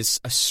Gottfried, he is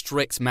a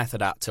strict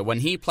method actor. When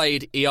he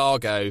played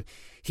Iago,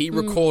 he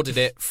recorded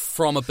it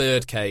from a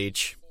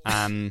birdcage.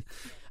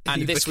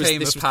 And this was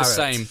the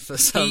same. For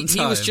some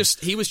time.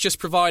 He was just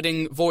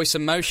providing voice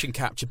and motion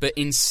capture, but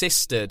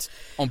insisted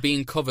on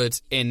being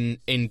covered in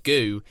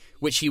goo,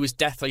 which he was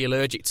deathly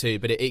allergic to.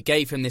 But it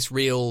gave him this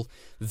real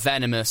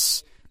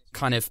venomous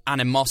kind of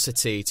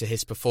animosity to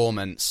his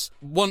performance.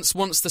 Once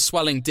the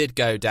swelling did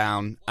go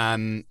down,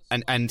 and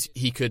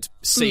he could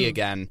see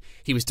again,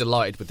 he was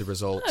delighted with the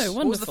results. Oh, wonderful.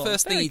 What was the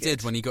first thing Very he good.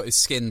 did when he got his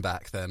skin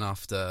back then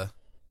after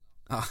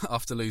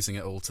losing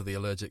it all to the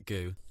allergic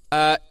goo?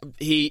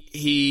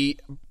 He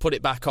put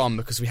it back on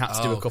because we had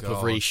to do a couple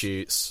of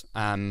reshoots.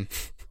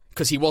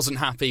 Because he wasn't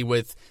happy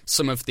with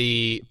some of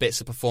the bits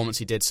of performance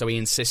he did, so he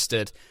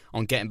insisted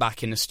on getting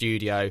back in the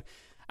studio.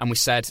 And we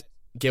said,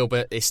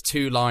 Gilbert, it's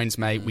 2 lines,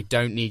 mate. We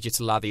don't need you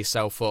to lather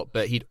yourself up.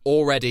 But he'd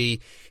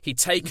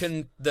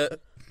taken the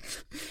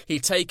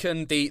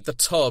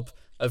tub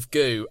of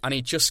goo and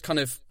he just kind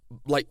of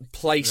like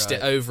placed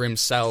it over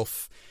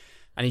himself,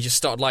 and he just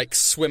started like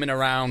swimming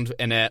around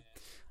in it.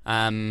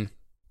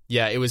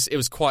 Yeah, it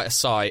was quite a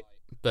sight,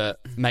 but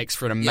makes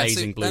for an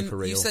amazing blooper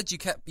reel. You said you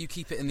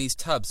keep it in these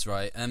tubs,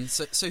 right?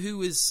 So who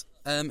was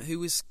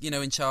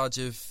in charge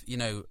of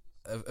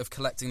of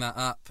collecting that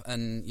up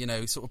and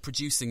sort of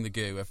producing the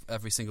goo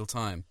every single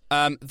time?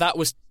 That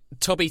was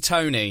Tubby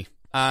Tony.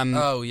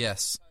 Oh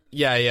yes.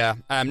 Yeah.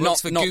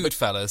 Works for not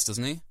Goodfellas,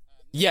 doesn't he?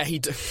 Yeah,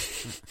 he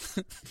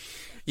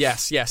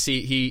Yes,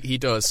 he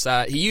does.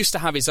 He used to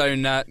have his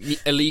own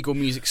illegal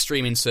music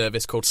streaming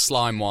service called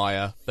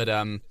SlimeWire, but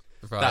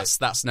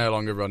that's no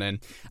longer running.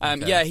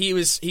 Okay. Yeah, he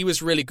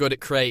was really good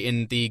at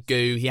creating the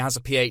goo. He has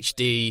a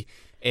PhD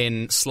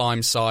in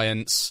slime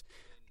science.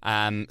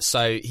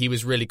 So he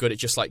was really good at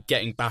just like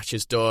getting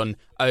batches done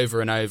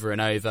over and over and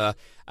over,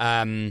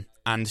 and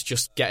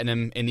just getting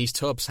them in these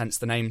tubs. Hence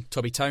the name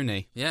Tubby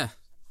Tony. Yeah.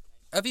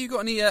 Have you got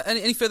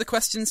any further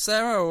questions,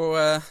 Sarah, or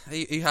are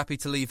you happy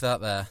to leave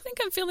that there? I think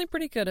I'm feeling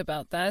pretty good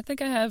about that. I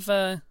think I have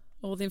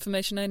all the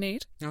information I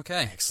need.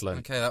 Okay, excellent.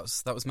 Okay, that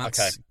was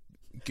Matt's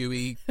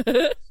gooey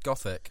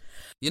gothic.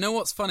 You know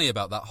what's funny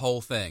about that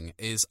whole thing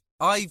is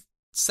I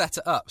set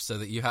it up so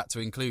that you had to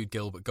include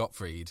Gilbert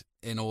Gottfried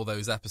in all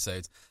those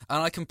episodes,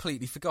 and I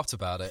completely forgot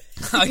about it.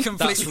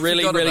 That's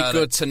really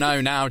good to know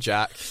now,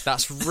 Jack.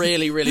 That's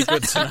really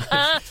good to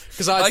know,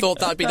 because I thought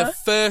that'd be the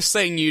first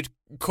thing you'd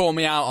call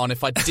me out on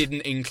if I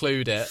didn't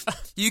include it.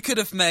 You could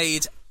have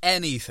made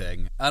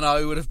anything and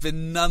I would have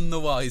been none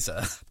the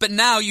wiser. But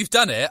now you've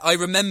done it, I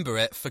remember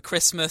it for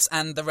Christmas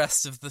and the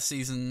rest of the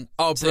season.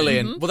 Oh,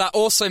 brilliant. Mm-hmm. Well, that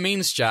also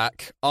means,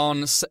 Jack,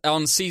 on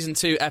season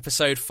 2,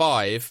 episode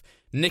 5,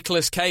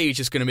 Nicolas Cage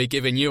is going to be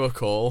giving you a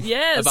call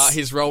about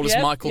his role as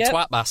Michael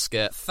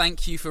Twatbasket.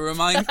 Thank you for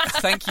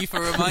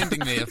reminding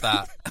me of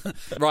that.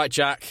 Right,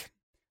 Jack,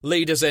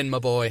 lead us in, my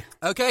boy.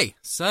 Okay,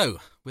 so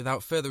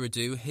without further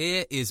ado,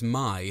 here is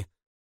my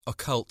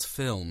occult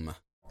film.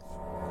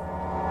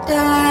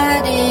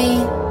 Daddy,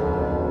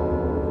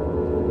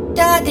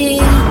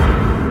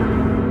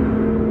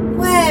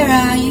 where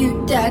are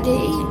you,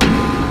 Daddy?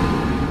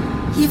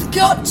 You've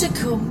got to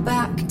come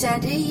back,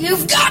 Daddy.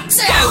 You've got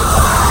to!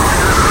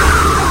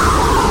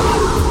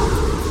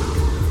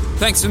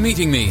 Thanks for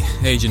meeting me,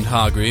 Agent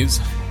Hargreaves.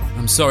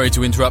 I'm sorry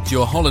to interrupt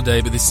your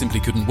holiday, but this simply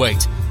couldn't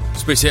wait.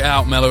 Spit it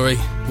out, Mallory.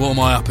 What am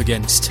I up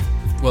against?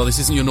 Well, this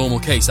isn't your normal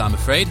case, I'm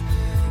afraid.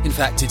 In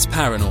fact, it's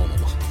paranormal.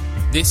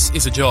 This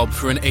is a job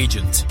for an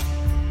agent.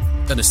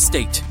 An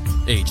estate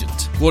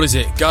agent. What is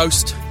it,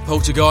 ghost?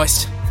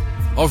 Poltergeist?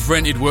 I've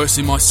rented worse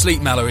in my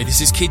sleep, Mallory.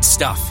 This is kid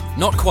stuff.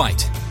 Not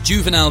quite.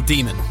 Juvenile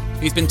demon.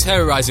 He's been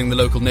terrorising the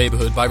local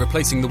neighbourhood by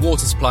replacing the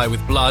water supply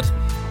with blood,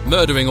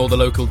 murdering all the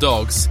local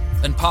dogs,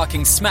 and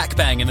parking smack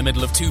bang in the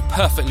middle of 2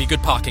 perfectly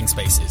good parking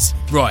spaces.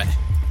 Right.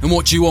 And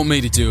what do you want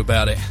me to do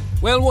about it?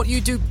 Well, what you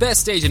do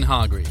best, Agent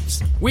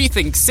Hargreaves. We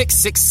think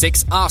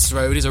 666 Arse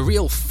Road is a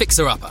real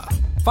fixer-upper.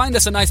 Find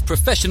us a nice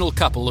professional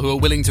couple who are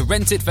willing to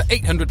rent it for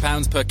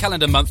 £800 per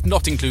calendar month,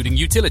 not including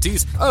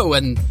utilities. Oh,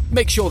 and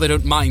make sure they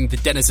don't mind the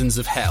denizens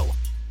of hell.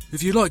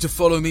 If you'd like to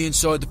follow me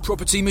inside the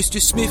property,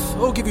 Mr. Smith,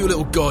 I'll give you a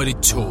little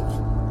guided tour.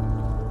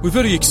 We're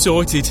very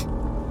excited.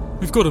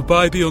 We've got a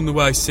baby on the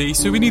way, see,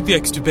 so we need the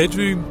extra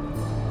bedroom.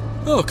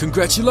 Oh,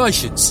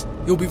 congratulations.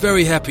 You'll be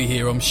very happy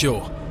here, I'm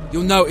sure.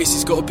 You'll notice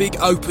it's got a big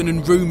open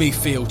and roomy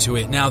feel to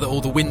it now that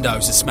all the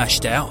windows are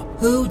smashed out.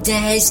 Who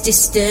dares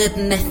disturb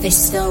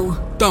Mephisto?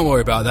 Don't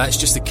worry about that, it's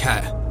just a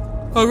cat.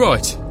 Oh,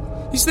 right.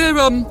 Is there,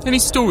 any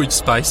storage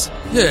space?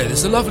 Yeah,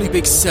 there's a lovely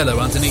big cellar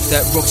underneath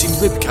that rotting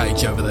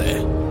ribcage over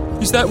there.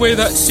 Is that where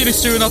that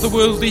sinister and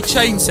otherworldly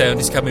chain sound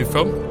is coming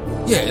from?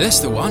 Yeah, that's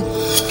the one.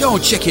 Go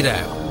and check it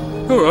out.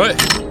 All right.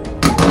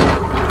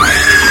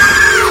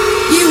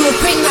 You will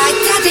bring my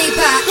daddy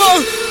back!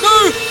 No!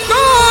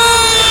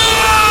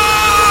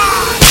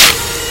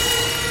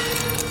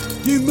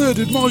 You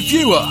murdered my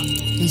viewer!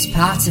 He's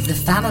part of the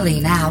family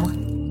now,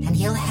 and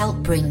he'll help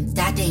bring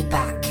Daddy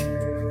back.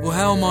 Well,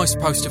 how am I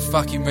supposed to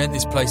fucking rent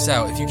this place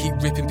out if you keep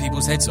ripping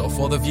people's heads off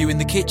while they're viewing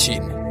the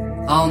kitchen?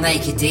 I'll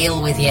make a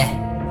deal with you.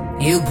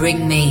 You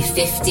bring me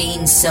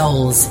 15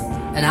 souls,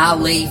 and I'll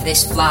leave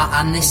this flat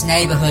and this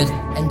neighbourhood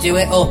and do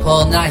it up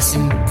all nice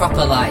and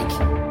proper like.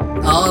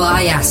 All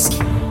I ask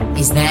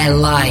is their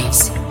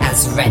lives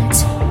as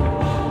rent.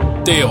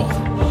 Deal.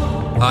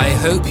 I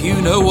hope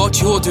you know what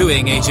you're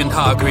doing, Agent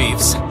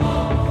Hargreaves.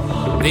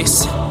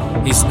 This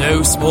is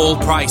no small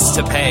price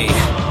to pay.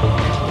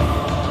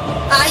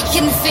 I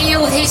can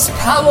feel his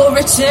power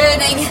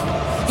returning.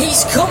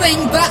 He's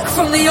coming back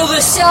from the other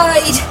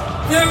side.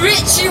 The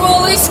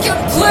ritual is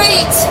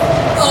complete.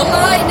 Oh,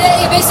 my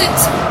name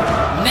isn't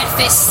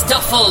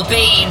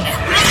Mephistophelbean.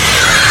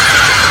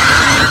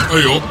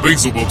 Hey up,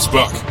 Beelzebub's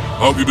back.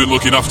 Hope you've been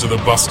looking after the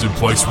bastard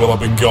place while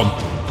I've been gone.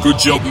 Good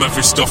job,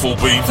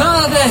 Mephistophelbean.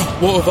 Father!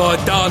 What have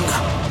I done?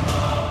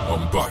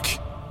 I'm back,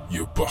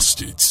 you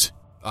bastards.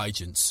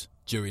 Agents,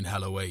 during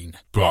Halloween.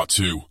 Part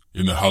 2,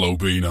 in the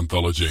Halloween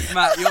anthology.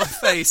 Matt, your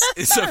face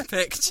is a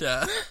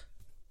picture.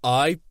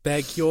 I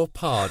beg your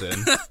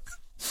pardon.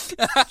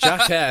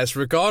 Jack Ayres,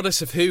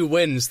 regardless of who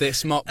wins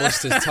this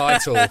Mockbusters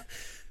title,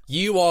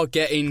 you are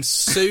getting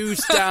sued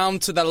down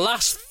to the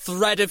last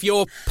thread of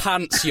your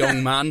pants,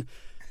 young man.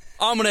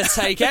 I'm going to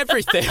take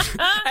everything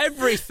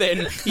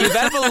you've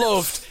ever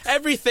loved,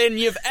 everything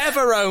you've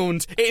ever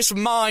owned. It's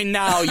mine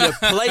now, you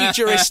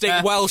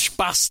plagiaristic Welsh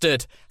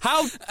bastard.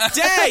 How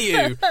dare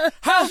you?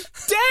 How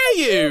dare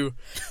you?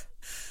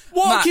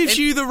 What gives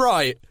you the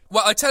right?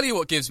 Well, I tell you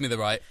what gives me the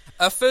right.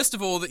 First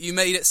of all, that you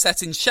made it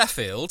set in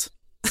Sheffield,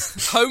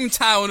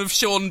 hometown of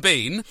Sean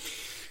Bean.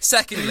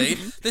 Secondly,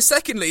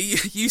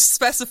 you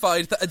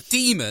specified that a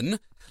demon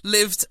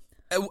lived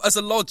as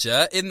a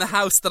lodger in the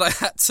house that I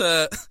had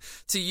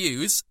to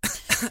use.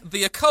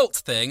 The occult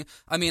thing,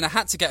 I mean, I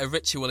had to get a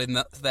ritual in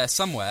there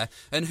somewhere.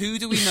 And who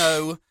do we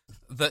know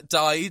that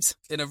died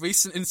in a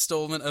recent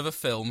instalment of a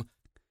film?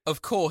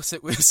 Of course,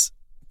 it was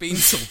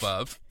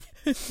Beelzebub.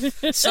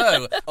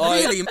 So,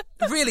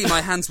 really,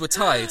 my hands were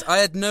tied. I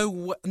had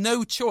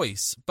no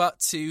choice but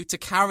to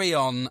carry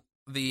on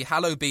the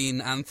Halloween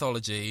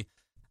anthology.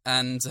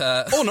 And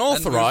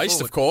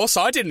unauthorized, of course.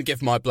 I didn't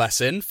give my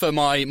blessing for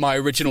my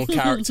original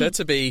character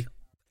to be.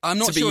 I'm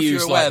not sure if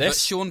you're aware, but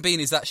Sean Bean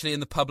is actually in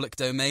the public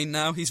domain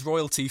now. He's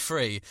royalty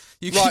free.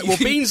 Right. Well,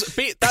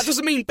 that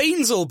doesn't mean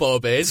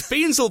Beelzebub is.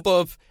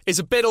 Beelzebub is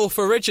a bit off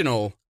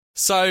original.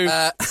 So.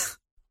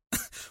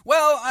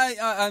 Well,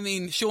 I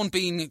mean, Sean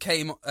Bean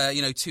came,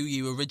 to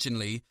you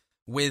originally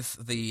with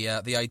the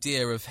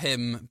idea of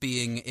him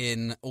being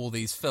in all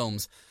these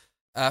films.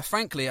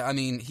 Frankly, I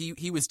mean,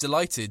 he was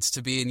delighted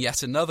to be in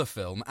yet another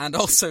film and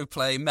also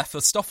play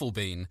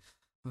Mephistopheles,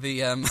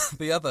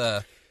 the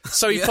other.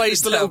 So he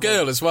plays the little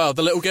girl as well,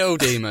 the little girl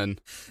demon.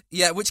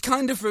 Yeah, which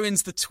kind of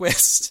ruins the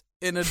twist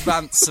in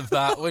advance of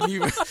that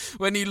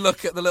when you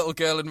look at the little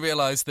girl and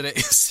realise that it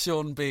is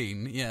Sean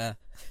Bean. Yeah,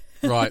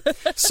 right.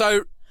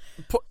 So,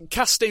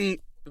 casting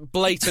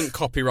blatant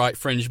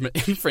copyright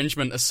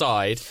infringement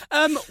aside,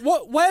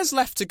 where's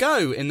left to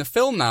go in the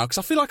film now? Because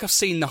I feel like I've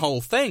seen the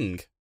whole thing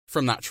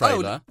from that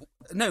trailer. Oh,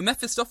 no,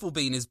 Mephistopheles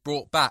is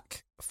brought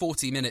back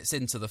 40 minutes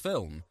into the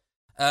film.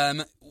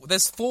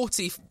 There's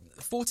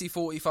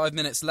 45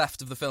 minutes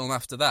left of the film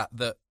after that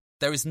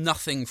there is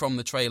nothing from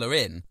the trailer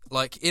in.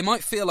 Like, it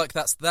might feel like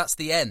that's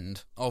the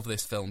end of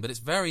this film, but it's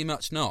very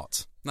much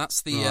not.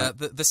 That's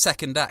the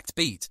second act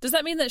beat. Does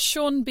that mean that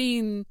Sean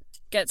Bean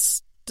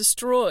gets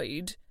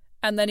destroyed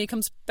and then he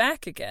comes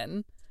back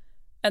again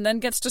and then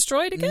gets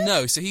destroyed again?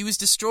 No, so he was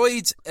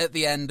destroyed at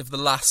the end of the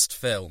last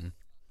film.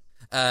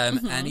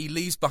 And he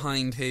leaves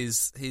behind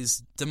his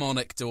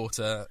demonic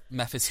daughter,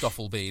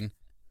 Mephistopheles,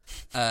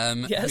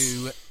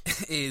 who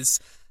is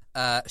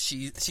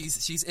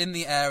she's in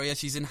the area.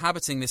 She's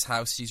inhabiting this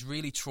house. She's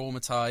really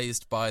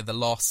traumatized by the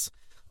loss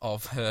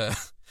of her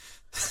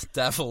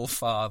devil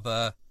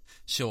father,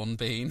 Sean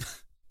Bean,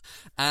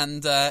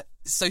 and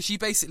so she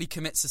basically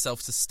commits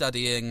herself to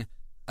studying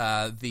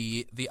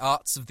the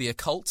arts of the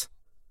occult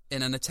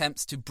in an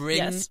attempt to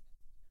bring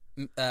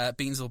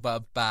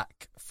Beelzebub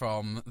back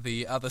from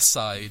the other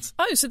side.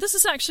 Oh, so this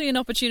is actually an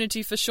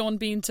opportunity for Sean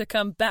Bean to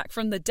come back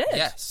from the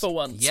dead for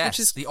once, yes, which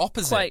is the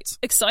opposite. Quite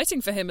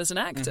exciting for him as an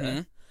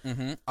actor.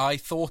 I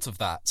thought of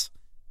that.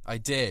 I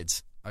did.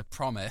 I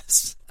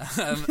promise.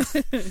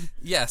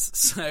 Yes,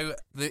 so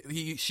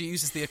she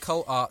uses the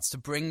occult arts to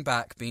bring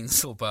back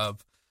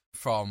Beelzebub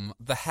from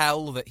the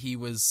hell that he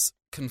was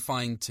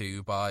confined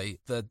to by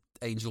the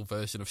angel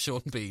version of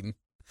Sean Bean.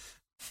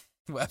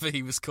 Whatever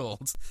he was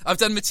called. I've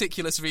done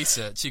meticulous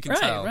research, you can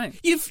tell. Right.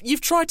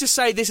 You've tried to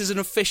say this is an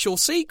official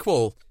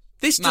sequel.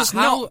 This Matt, does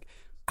not...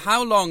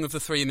 How long of the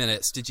 3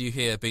 minutes did you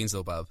hear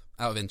Beelzebub,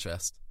 out of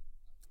interest?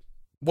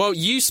 Well,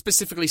 you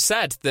specifically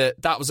said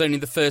that was only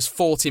the first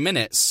 40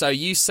 minutes, so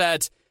you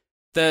said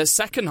the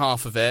second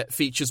half of it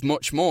features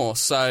much more,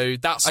 so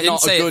that's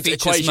not a good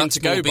equation to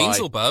go by.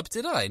 Beelzebub,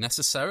 did I,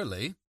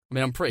 necessarily? I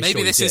mean, I'm pretty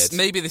sure you did.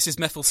 Maybe this is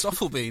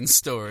Mephistopheles'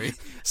 story.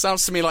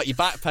 Sounds to me like you're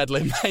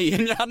backpedaling, mate,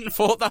 and you hadn't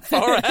thought that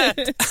far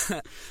ahead.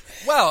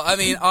 Well, I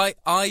mean,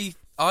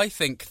 I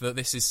think that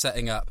this is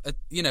setting up.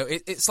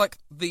 It's like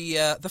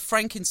the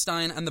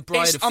Frankenstein and the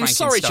Bride of Frankenstein. I'm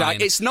sorry,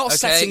 Jack. It's not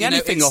setting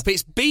anything up.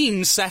 It's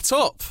been set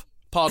up.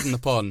 Pardon the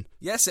pun.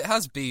 Yes, it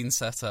has been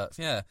set up.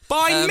 Yeah,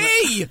 by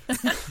me.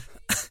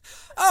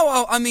 Oh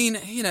well, I mean,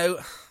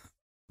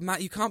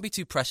 Matt, you can't be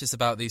too precious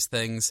about these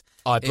things.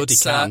 I bloody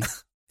can.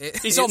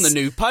 He's on the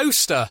new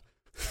poster.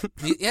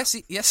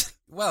 Yes.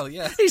 Well,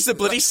 yeah. He's the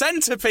bloody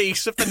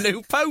centrepiece of the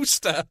new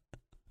poster.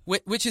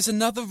 Which is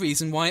another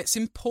reason why it's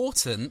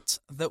important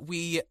that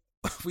we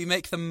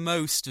make the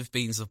most of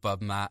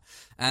Beelzebub, Matt.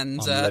 And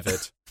I'm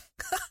livid.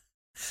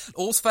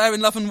 All's fair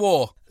in love and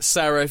war.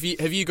 Sarah, have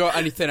you got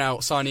anything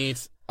else? I need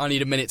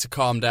a minute to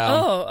calm down.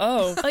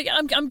 Oh.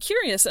 I'm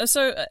curious.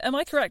 So, am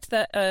I correct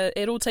that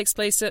it all takes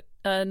place at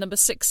number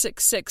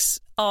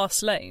 666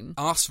 Arse Lane?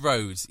 Arse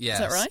Road, yes.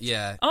 Is that right?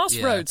 Yeah.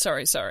 Arse Road,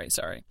 sorry.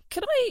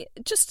 Can I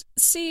just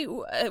see,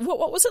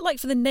 what was it like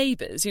for the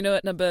neighbours,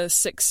 at number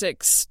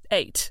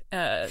 668,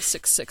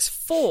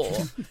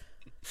 664?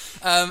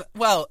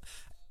 Well,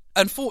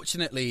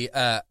 unfortunately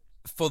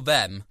for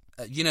them,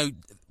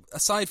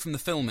 aside from the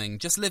filming,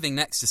 just living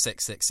next to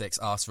 666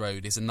 Arse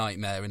Road is a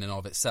nightmare in and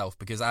of itself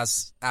because,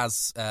 as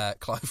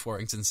Clive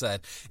Warrington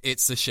said,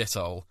 it's a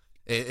shithole.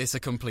 It's a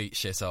complete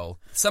shithole.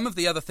 Some of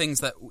the other things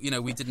that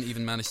we didn't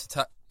even manage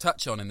to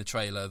touch on in the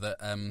trailer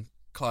that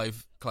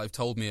Clive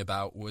told me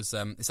about was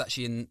it's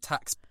actually in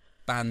tax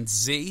band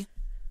Z,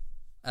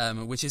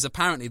 which is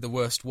apparently the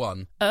worst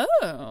one.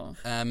 Oh.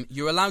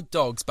 You're allowed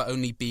dogs, but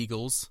only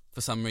beagles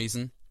for some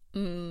reason.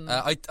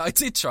 I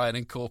did try and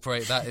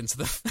incorporate that into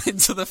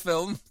the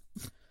film,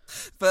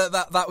 but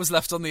that was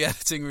left on the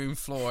editing room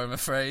floor, I'm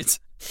afraid.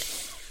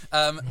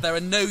 There are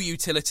no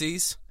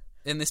utilities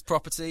in this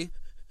property.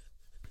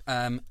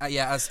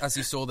 As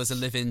you saw, there's a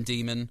live-in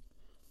demon.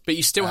 But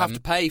you still have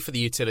to pay for the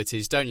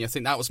utilities, don't you? I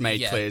think that was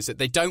made clear, is that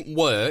they don't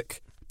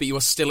work, but you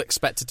are still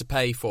expected to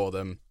pay for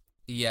them.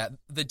 Yeah,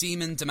 the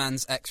demon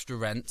demands extra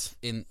rent,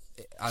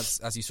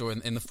 as you saw,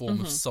 in the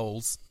form of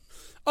souls.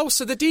 Oh,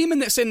 so the demon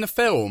that's in the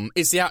film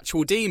is the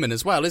actual demon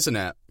as well, isn't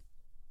it?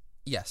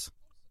 Yes.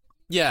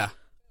 Yeah.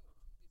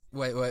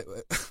 Wait,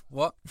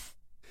 what?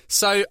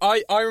 So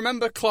I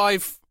remember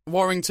Clive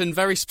Warrington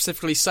very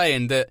specifically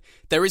saying that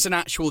there is an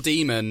actual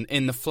demon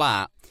in the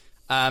flat,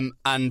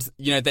 and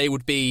they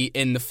would be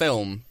in the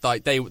film,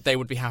 like they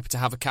would be happy to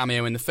have a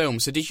cameo in the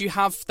film. So did you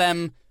have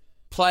them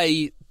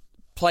play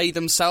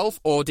themselves,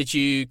 or did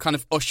you kind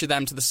of usher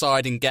them to the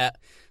side and get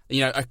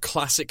a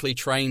classically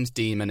trained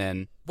demon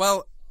in?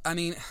 Well, I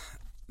mean,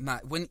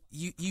 Matt, when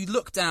you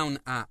look down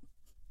at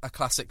a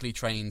classically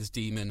trained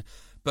demon,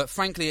 but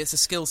frankly, it's a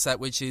skill set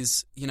which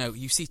is,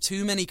 you see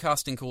too many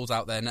casting calls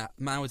out there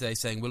nowadays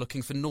saying we're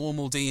looking for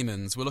normal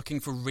demons, we're looking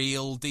for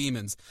real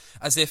demons,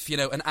 as if,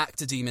 an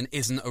actor demon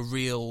isn't a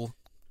real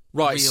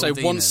Right, real so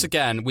demon. Once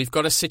again, we've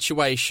got a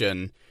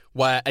situation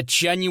where a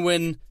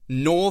genuine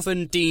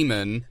northern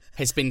demon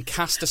has been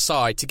cast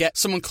aside to get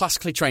someone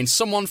classically trained,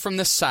 someone from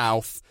the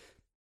south,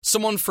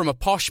 someone from a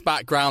posh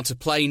background to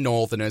play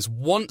northerners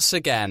once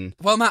again.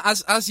 Well,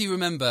 Matt, as you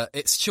remember,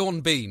 it's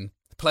Sean Bean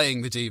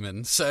playing the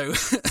demon, so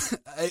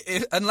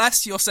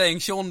unless you're saying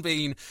Sean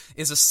Bean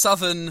is a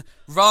southern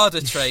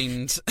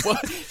RADA-trained... Well,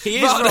 he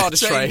is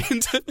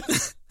RADA-trained.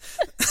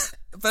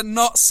 but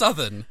not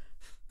southern.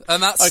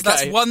 And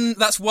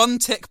that's one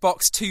tick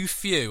box too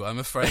few, I'm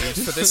afraid,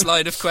 for this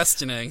line of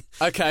questioning.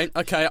 Okay,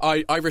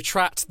 I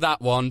retract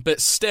that one, but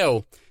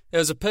still, there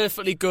was a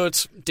perfectly good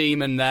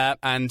demon there,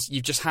 and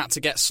you just had to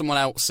get someone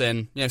else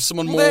in,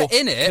 someone more they're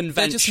in it,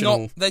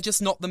 conventional. They're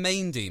just not the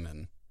main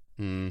demon.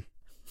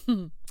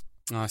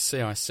 I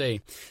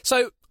see.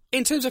 So,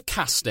 in terms of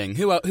casting,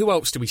 who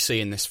else do we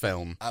see in this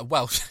film?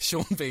 Well,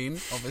 Sean Bean,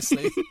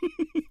 obviously.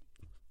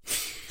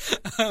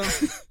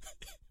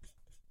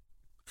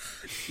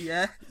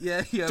 Yeah.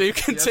 Do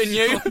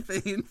continue. Sean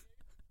Bean.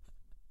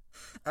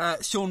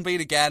 Sean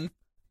Bean again.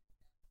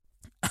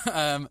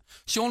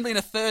 Sean Bean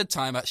a third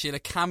time, actually, in a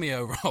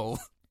cameo role.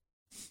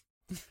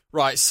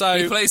 Right, so...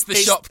 He plays the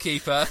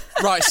shopkeeper.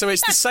 Right, so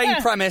it's the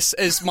same premise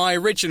as my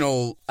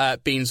original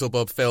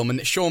Beanselbub film,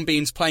 and Sean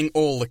Bean's playing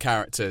all the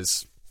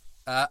characters.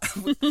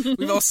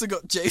 We've also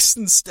got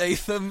Jason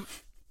Statham.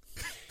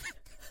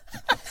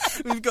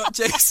 We've got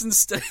Jason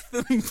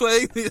Statham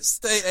playing the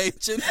estate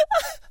agent.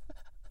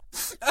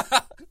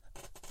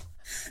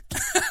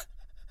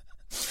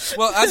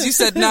 Well, as you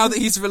said, now that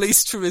he's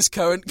released from his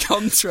current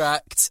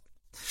contract,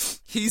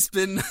 he's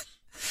been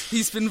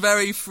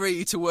very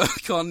free to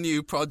work on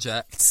new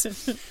projects.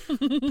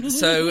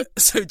 So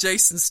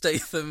Jason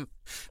Statham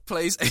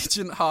plays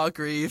Agent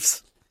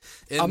Hargreaves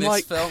in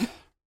this film.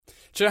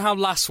 Do you know how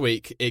last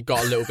week it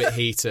got a little bit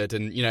heated,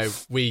 and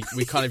we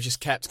kind of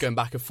just kept going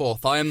back and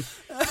forth?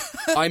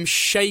 I'm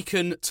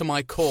shaken to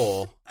my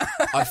core.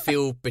 I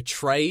feel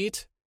betrayed.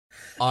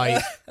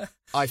 I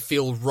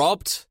feel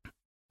robbed.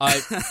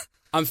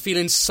 I'm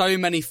feeling so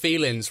many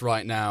feelings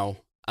right now.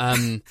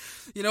 You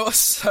know what's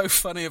so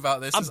funny about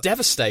this? I'm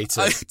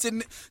devastated.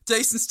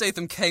 Jason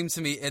Statham came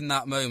to me in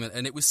that moment,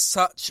 and it was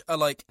such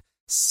a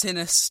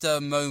sinister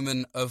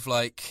moment of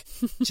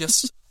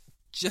just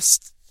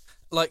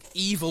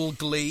evil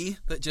glee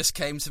that just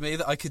came to me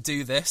that I could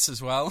do this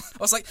as well. I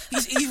was like,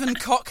 he's even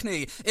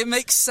Cockney. It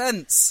makes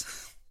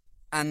sense.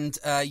 And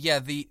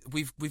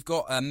we've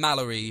got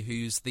Mallory,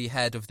 who's the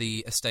head of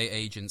the Estate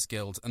Agents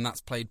Guild, and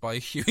that's played by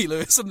Huey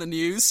Lewis on the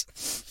News.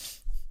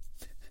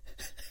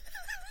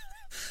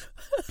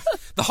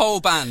 The whole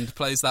band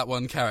plays that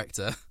one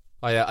character.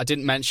 I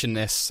didn't mention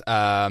this.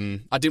 I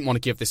didn't want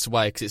to give this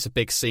away because it's a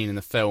big scene in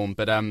the film,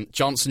 but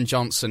Johnson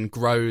Johnson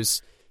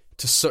grows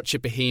to such a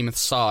behemoth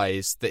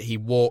size that he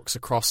walks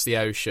across the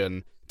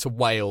ocean to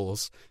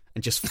Wales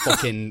and just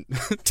fucking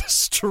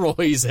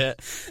destroys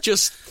it.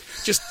 Just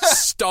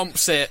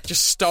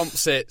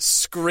stomps it,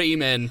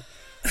 screaming.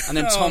 And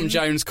then Tom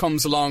Jones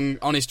comes along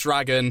on his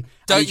dragon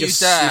and he just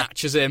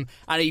snatches him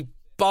and he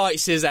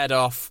bites his head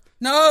off.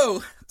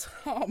 No!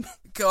 Tom,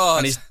 God.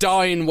 And his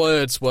dying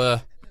words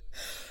were,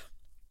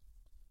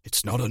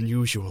 "It's not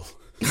unusual."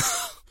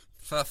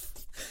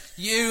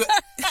 You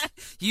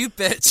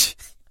bitch.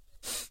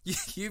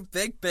 You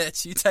big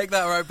bitch. You take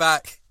that right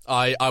back.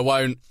 I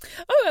won't.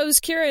 Oh, I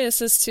was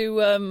curious as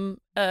to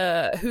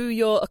who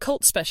your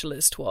occult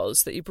specialist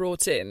was that you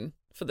brought in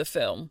for the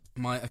film.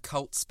 My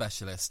occult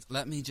specialist.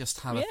 Let me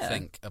just have a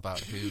think about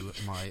who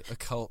my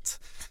occult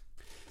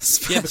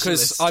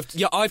specialist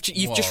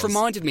you've just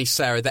reminded me,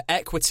 Sarah, that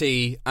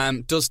Equity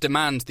does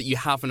demand that you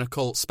have an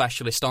occult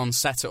specialist on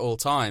set at all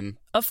time.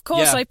 Of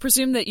course, I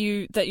presume that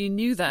you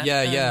knew that.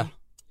 Yeah.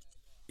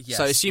 Yes,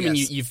 so assuming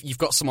you've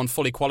got someone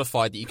fully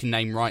qualified that you can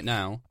name right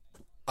now.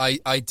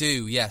 I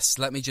do, yes.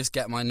 Let me just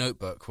get my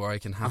notebook where I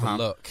can have a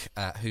look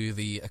at who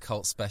the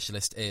occult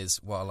specialist is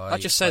while I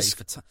That just says,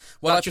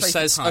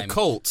 time.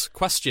 occult,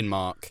 question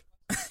mark.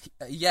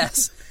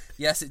 Yes,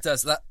 it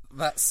does.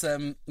 That's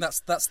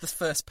the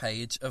first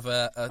page of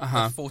a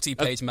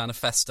 40-page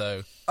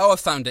manifesto. Oh, I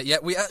found it. Yeah,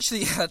 we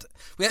actually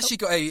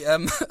got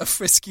a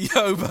frisky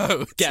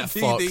hobo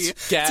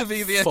to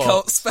be the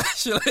occult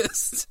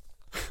specialist.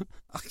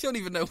 I don't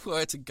even know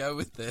where to go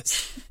with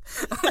this.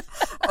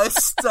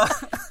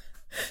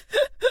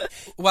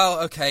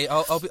 Well, okay,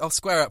 I'll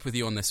square up with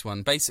you on this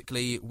one.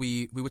 Basically,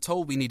 we were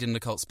told we needed an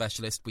occult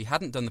specialist. We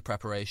hadn't done the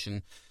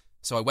preparation,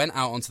 so I went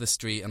out onto the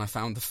street and I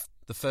found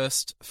the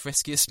first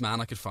friskiest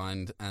man I could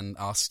find and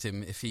asked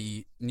him if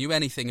he knew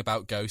anything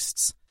about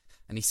ghosts,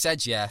 and he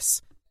said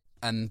yes.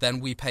 And then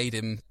we paid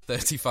him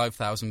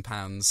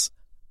 £35,000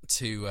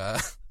 to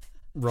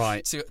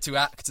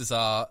act as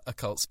our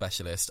occult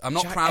specialist. I'm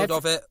not proud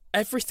of it.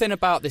 Everything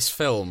about this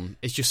film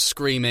is just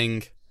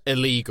screaming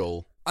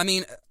illegal. I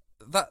mean,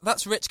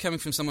 that's rich coming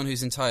from someone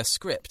whose entire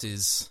script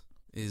is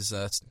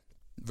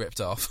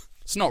ripped off.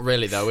 It's not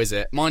really, though, is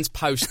it? Mine's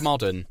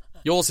postmodern.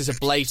 Yours is a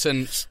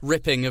blatant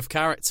ripping of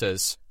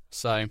characters.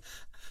 So,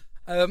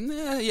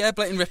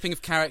 blatant ripping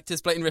of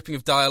characters, blatant ripping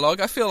of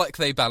dialogue. I feel like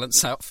they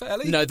balance out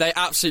fairly. No, they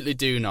absolutely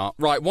do not.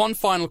 Right, one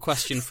final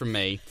question from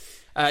me.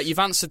 You've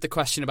answered the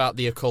question about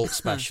the occult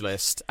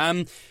specialist.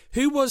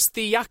 Who was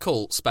the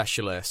occult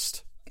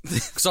specialist?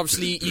 Because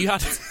obviously you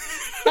had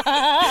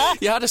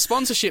a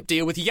sponsorship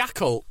deal with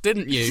Yakult,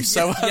 didn't you?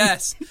 So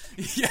yes,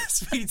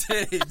 we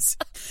did.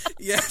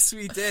 Yes,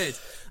 we did.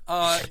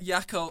 Our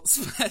Yakult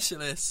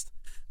specialist.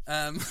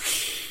 Our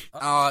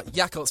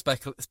Yakult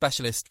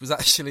specialist was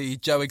actually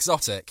Joe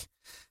Exotic.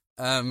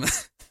 I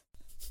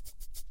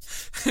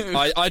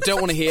don't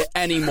want to hear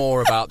any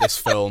more about this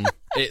film.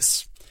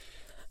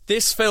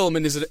 This film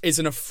is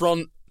an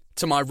affront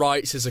to my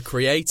rights as a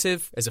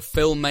creative, as a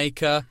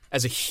filmmaker,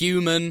 as a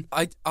human.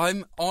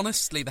 I'm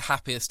honestly the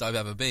happiest I've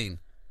ever been.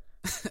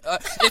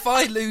 If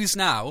I lose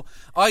now,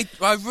 I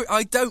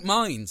don't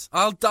mind.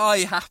 I'll die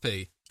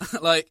happy.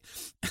 Like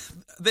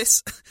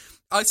this.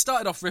 I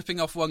started off ripping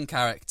off one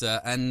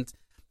character, and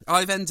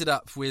I've ended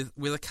up with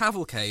a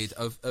cavalcade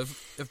of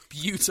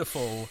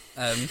beautiful,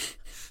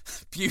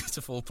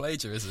 beautiful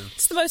plagiarism.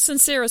 It's the most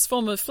sincerest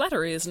form of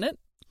flattery, isn't it?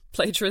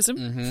 Plagiarism.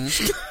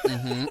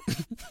 Mm-hmm.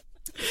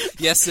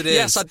 Yes, it is.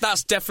 Yes,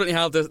 that's definitely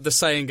how the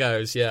saying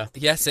goes, yeah.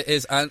 Yes, it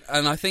is, and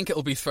I think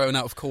it'll be thrown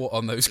out of court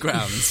on those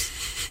grounds.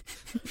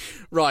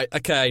 Right,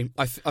 okay,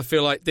 I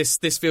feel like this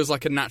feels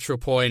like a natural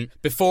point,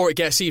 before it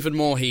gets even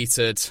more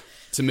heated,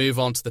 to move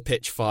on to the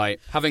pitch fight.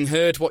 Having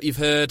heard what you've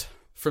heard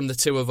from the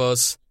two of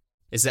us,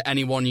 is there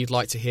anyone you'd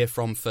like to hear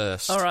from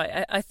first? All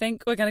right, I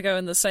think we're going to go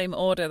in the same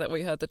order that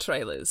we heard the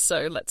trailers,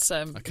 so let's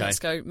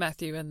go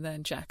Matthew and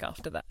then Jack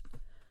after that.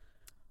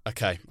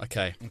 Okay.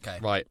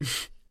 Right.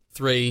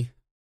 3,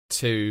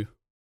 2,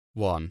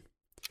 1.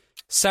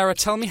 Sarah,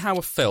 tell me how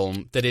a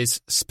film that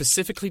is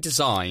specifically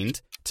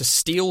designed to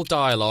steal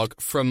dialogue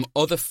from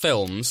other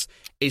films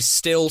is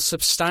still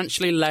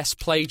substantially less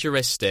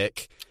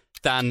plagiaristic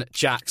than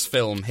Jack's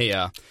film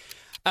here.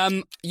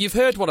 You've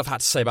heard what I've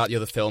had to say about the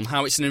other film,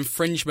 how it's an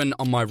infringement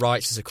on my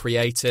rights as a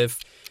creative.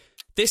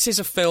 This is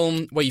a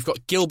film where you've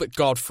got Gilbert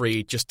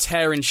Gottfried just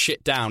tearing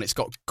shit down. It's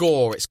got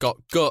gore, it's got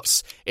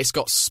guts, it's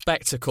got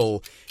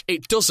spectacle.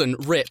 It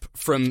doesn't rip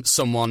from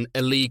someone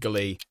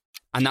illegally.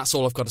 And that's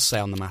all I've got to say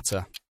on the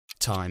matter.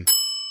 Time.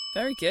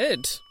 Very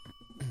good.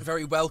 A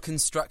very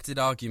well-constructed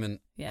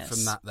argument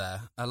from that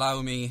there.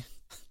 Allow me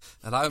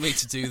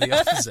to do the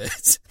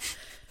opposite.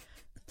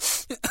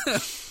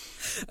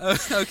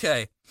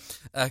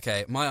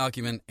 Okay, my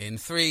argument in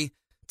 3,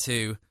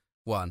 2,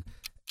 1.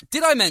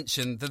 Did I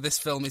mention that this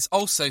film is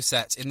also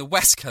set in the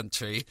West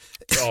Country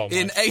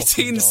in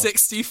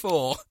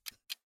 1864?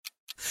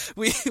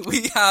 We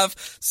have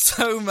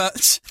so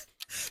much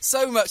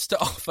to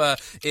offer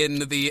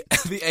in the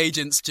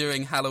Agents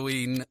During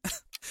Halloween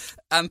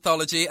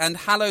anthology, and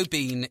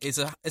Halloween is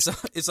a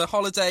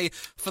holiday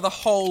for the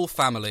whole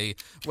family,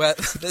 where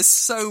there's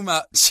so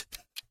much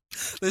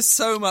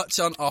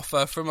on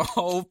offer from a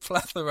whole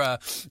plethora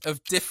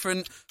of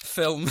different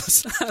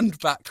films and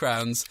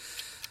backgrounds.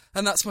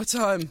 And that's my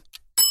time.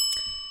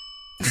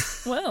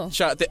 Well,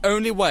 Chat, the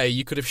only way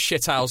you could have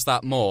shithoused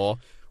that more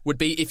would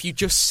be if you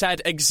just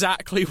said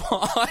exactly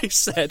what I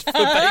said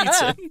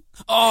verbatim.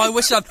 Oh, I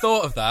wish I'd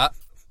thought of that.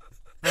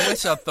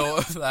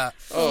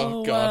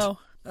 Oh, God. Wow.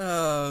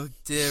 Oh,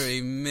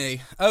 dearie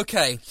me.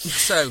 Okay,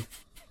 so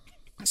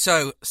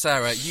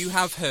Sarah, you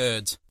have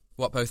heard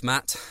what both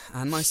Matt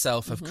and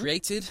myself have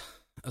created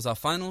as our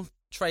final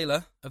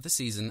trailer of the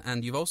season,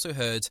 and you've also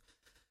heard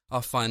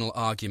our final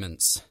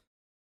arguments.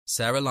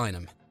 Sarah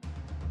Lynham.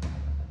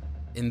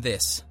 In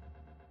this,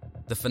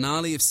 the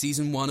finale of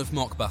Season 1 of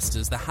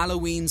Mockbusters, the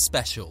Halloween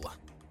special,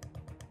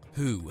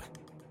 who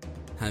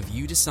have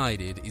you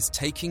decided is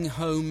taking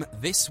home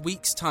this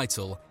week's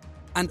title,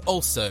 and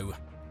also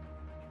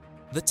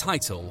the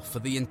title for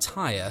the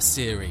entire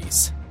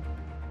series?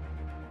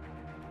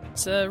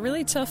 It's a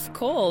really tough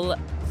call.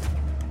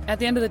 at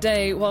the end of the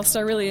day, whilst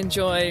I really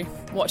enjoy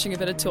watching a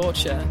bit of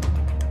torture,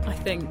 I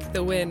think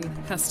the win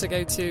has to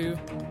go to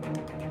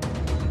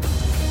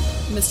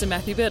Mr.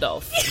 Matthew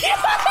Biddulph.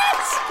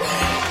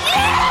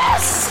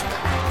 Yes!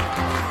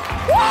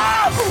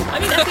 I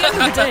mean, at the end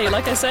of the day,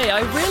 like I say, I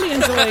really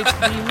enjoyed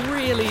the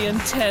really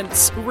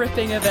intense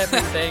ripping of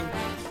everything.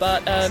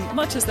 But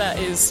much as that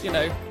is,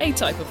 a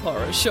type of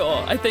horror,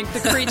 sure. I think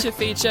the creature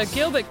feature,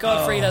 Gilbert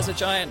Gottfried as a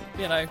giant,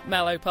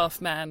 mallow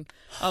puff man,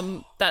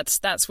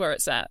 that's where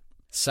it's at.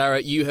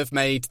 Sarah, you have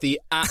made the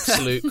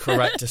absolute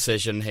correct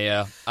decision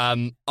here.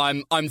 I'm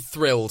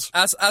thrilled.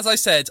 As I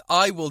said,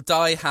 I will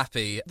die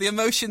happy. The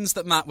emotions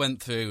that Matt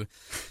went through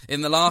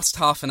in the last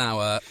half an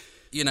hour,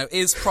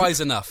 is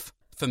prize enough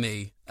for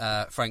me,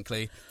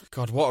 frankly.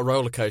 God, what a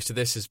rollercoaster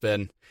this has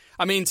been.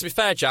 I mean, to be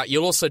fair, Jack,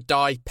 you'll also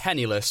die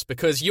penniless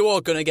because you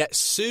are going to get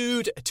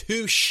sued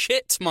to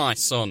shit, my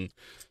son.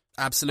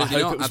 Absolutely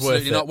I hope not. it was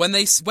Absolutely worth not. it.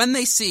 When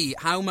they see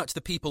how much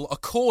the people are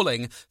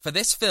calling for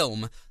this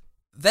film,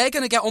 they're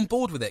going to get on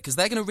board with it because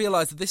they're going to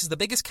realise that this is the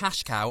biggest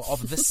cash cow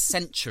of the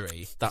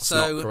century. That's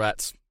not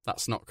correct.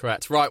 That's not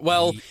correct. Right,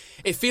 well,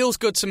 it feels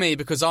good to me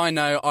because I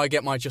know I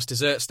get my just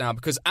desserts now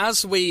because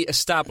as we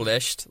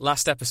established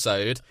last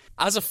episode,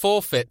 as a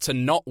forfeit to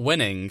not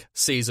winning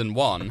Season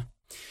 1,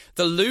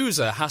 the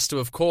loser has to,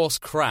 of course,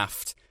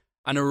 craft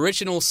an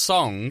original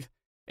song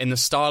in the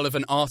style of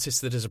an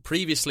artist that has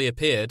previously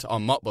appeared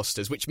on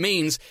Mockbusters, which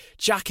means,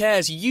 Jack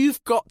Ayres,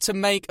 you've got to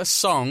make a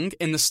song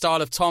in the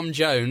style of Tom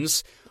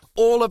Jones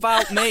all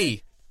about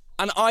me.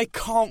 And I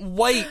can't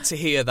wait to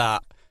hear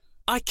that.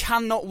 I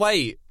cannot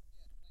wait.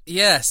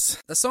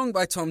 Yes, a song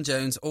by Tom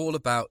Jones all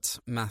about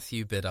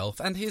Matthew Biddulph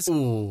and his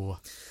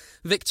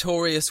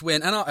victorious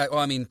win. And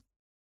I mean,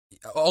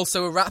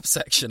 also a rap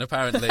section,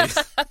 apparently.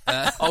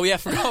 Oh, yeah,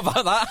 forgot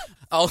about that.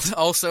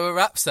 Also a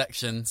rap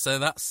section, so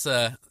that's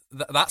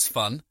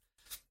fun.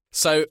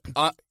 So,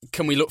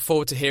 can we look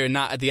forward to hearing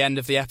that at the end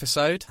of the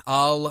episode?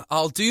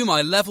 I'll do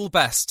my level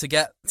best to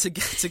get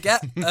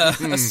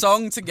a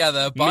song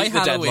together by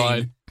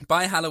Halloween.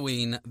 By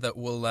Halloween, that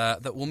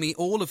will meet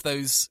all of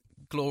those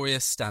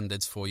glorious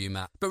standards for you,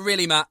 Matt. But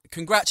really, Matt,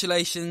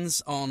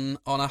 congratulations on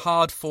a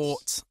hard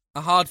fought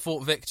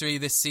victory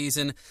this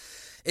season.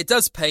 It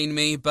does pain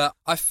me, but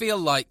I feel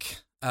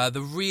like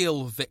the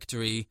real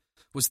victory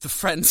was the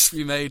friends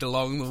we made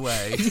along the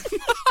way.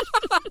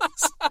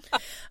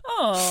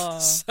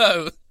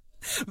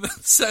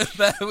 So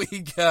there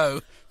we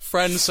go.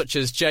 Friends such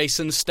as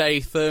Jason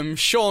Statham,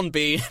 Sean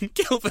Bean, and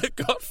Gilbert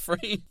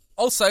Gottfried.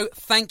 Also,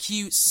 thank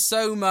you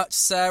so much,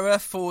 Sarah,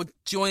 for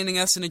joining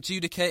us and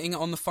adjudicating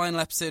on the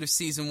final episode of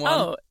Season 1.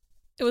 Oh,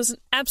 it was an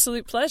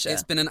absolute pleasure.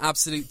 It's been an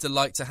absolute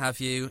delight to have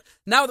you.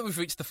 Now that we've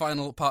reached the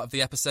final part of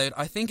the episode,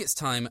 I think it's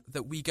time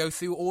that we go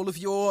through all of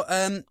your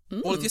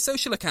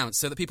social accounts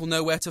so that people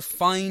know where to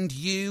find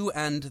you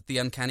and the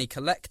Uncanny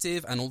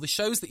Collective and all the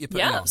shows that you're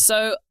putting on. Yeah,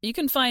 so you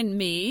can find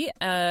me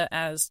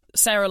as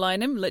Sarah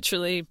Lynham,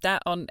 literally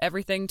that on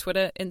everything,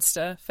 Twitter,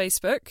 Insta,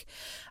 Facebook.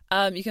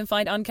 You can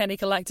find Uncanny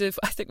Collective.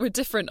 I think we're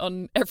different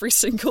on every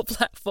single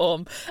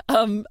platform.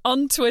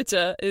 On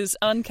Twitter is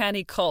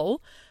Uncanny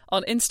Col.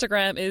 On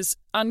Instagram is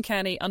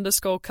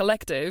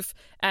Uncanny_Collective.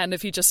 And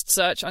if you just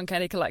search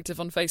Uncanny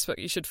Collective on Facebook,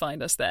 you should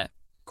find us there.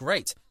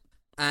 Great.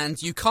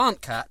 And you can't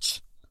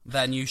catch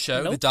their new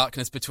show, The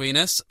Darkness Between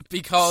Us,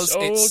 because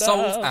it's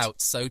sold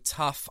out. So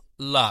tough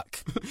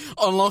luck.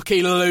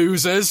 Unlucky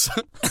losers.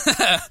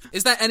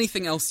 Is there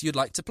anything else you'd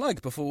like to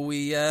plug before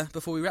we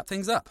wrap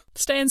things up?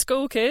 Stay in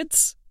school,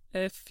 kids,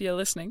 if you're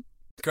listening.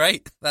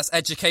 Great. That's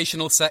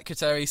Educational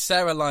Secretary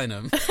Sarah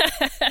Lynham.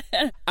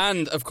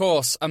 And, of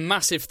course, a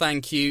massive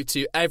thank you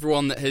to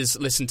everyone that has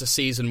listened to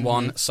Season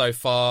 1 so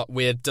far.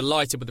 We're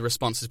delighted with the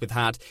responses we've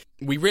had.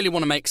 We really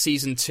want to make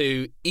Season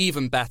 2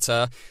 even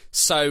better.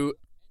 So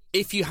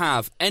if you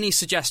have any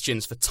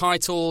suggestions for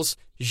titles,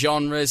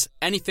 genres,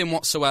 anything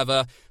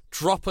whatsoever,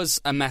 drop us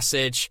a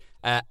message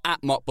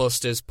at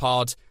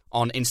MockbustersPod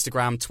on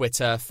Instagram,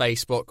 Twitter,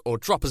 Facebook, or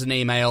drop us an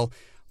email,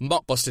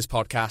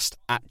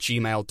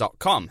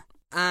 mockbusterspodcast@gmail.com.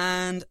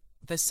 And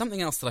there's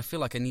something else that I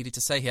feel like I needed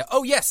to say here.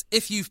 Oh, yes,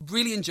 if you've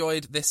really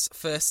enjoyed this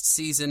first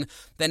season,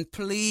 then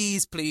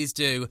please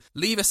do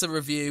leave us a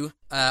review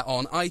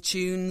on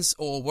iTunes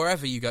or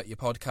wherever you get your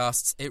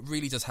podcasts. It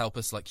really does help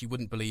us like you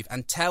wouldn't believe.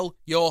 And tell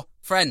your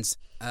friends.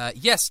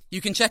 Yes,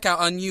 you can check out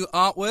our new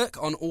artwork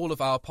on all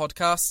of our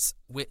podcasts,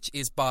 which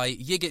is by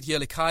Yigit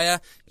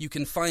Yerlikaya. You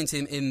can find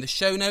him in the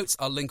show notes.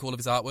 I'll link all of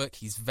his artwork.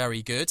 He's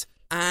very good.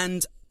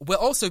 And we'll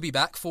also be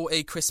back for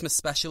a Christmas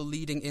special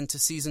leading into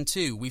Season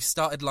 2. We've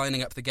started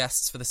lining up the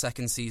guests for the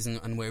second season,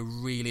 and we're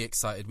really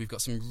excited. We've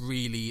got some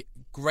really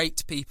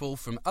great people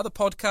from other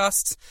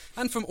podcasts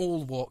and from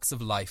all walks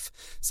of life.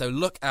 So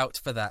look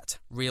out for that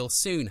real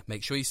soon.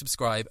 Make sure you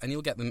subscribe, and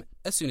you'll get them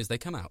as soon as they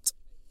come out.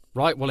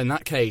 Right, well, in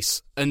that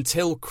case,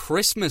 until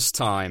Christmas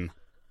time,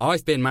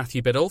 I've been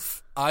Matthew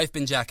Biddulph. I've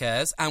been Jack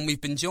Ayres, and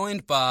we've been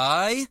joined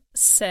by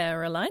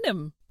Sarah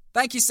Lynham.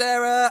 Thank you,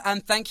 Sarah,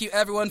 and thank you,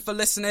 everyone, for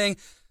listening.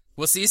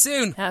 We'll see you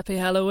soon. Happy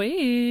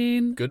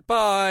Halloween.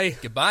 Goodbye.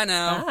 Goodbye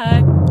now.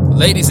 Bye.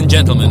 Ladies and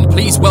gentlemen,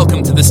 please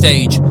welcome to the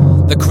stage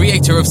the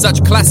creator of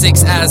such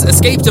classics as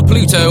Escape to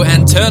Pluto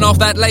and Turn Off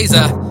That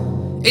Laser.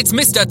 It's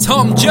Mr.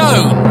 Tom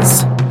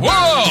Jones.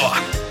 Whoa!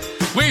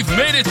 We've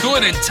made it through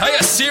an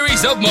entire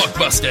series of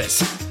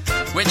mockbusters,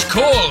 which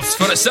calls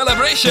for a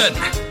celebration.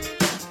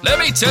 Let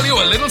me tell you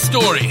a little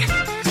story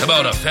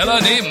about a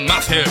fella named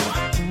Matthew.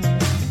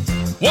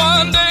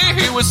 One day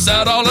he was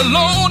sat all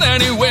alone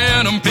and he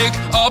went and picked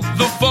up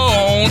the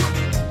phone.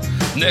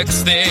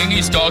 Next thing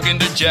he's talking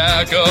to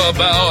Jack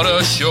about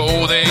a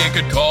show they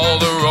could call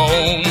their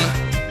own.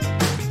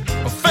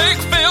 Fake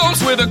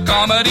films with a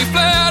comedy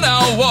flair,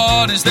 now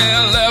what is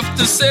there left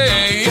to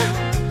say?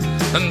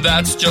 And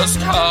that's just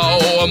how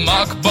a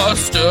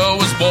mockbuster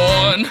was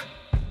born.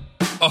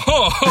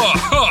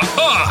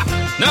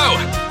 Now,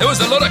 there was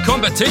a lot of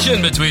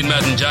competition between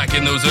Matt and Jack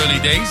in those early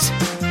days,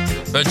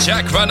 but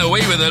Jack ran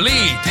away with the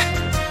lead.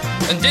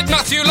 And did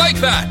Matthew like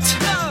that?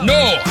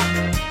 No,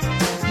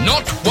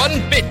 not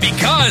one bit,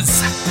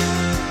 because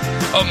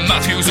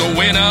Matthew's a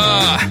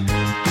winner.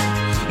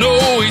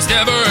 No, he's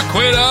never a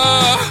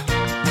quitter.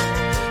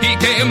 He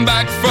came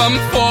back from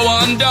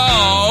 4-1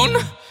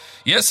 down.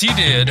 Yes, he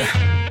did.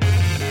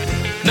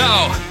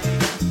 Now,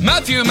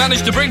 Matthew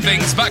managed to bring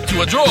things back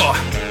to a draw.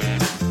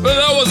 But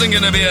that wasn't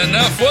going to be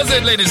enough, was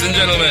it, ladies and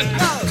gentlemen?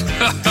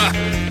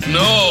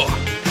 No.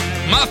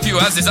 Matthew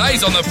has his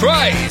eyes on the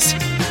prize.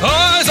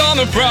 Eyes on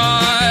the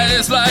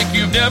prize like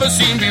you've never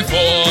seen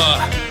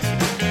before.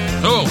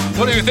 So,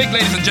 what do you think,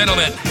 ladies and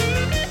gentlemen?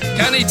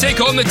 Can he take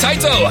on the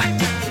title?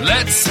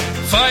 Let's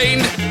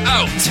find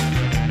out.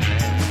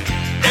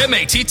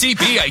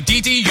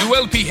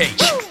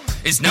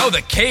 MATTBIDDULPH is now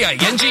the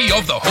KING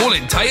of the whole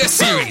entire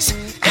series.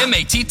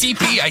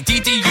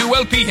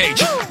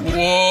 MATTBIDDULPH.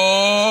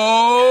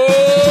 Whoa!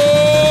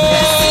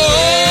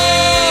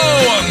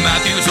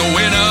 Matthew's a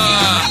winner.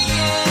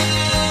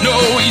 No,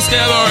 he's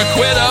never a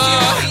quitter.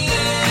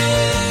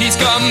 He's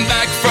come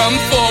back from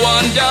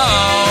 4-1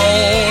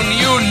 down.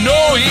 You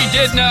know he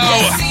did now.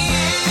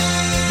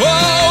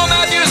 Whoa,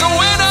 Matthew's a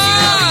winner.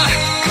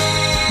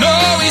 No,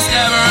 he's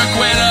never a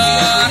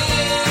quitter.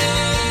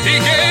 He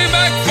came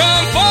back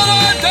from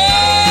 4-1 down.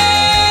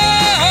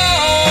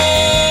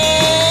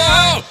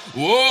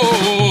 Whoa!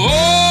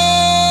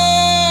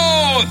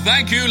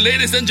 Thank you,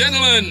 ladies and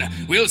gentlemen.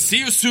 We'll see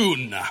you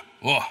soon.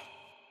 Oh.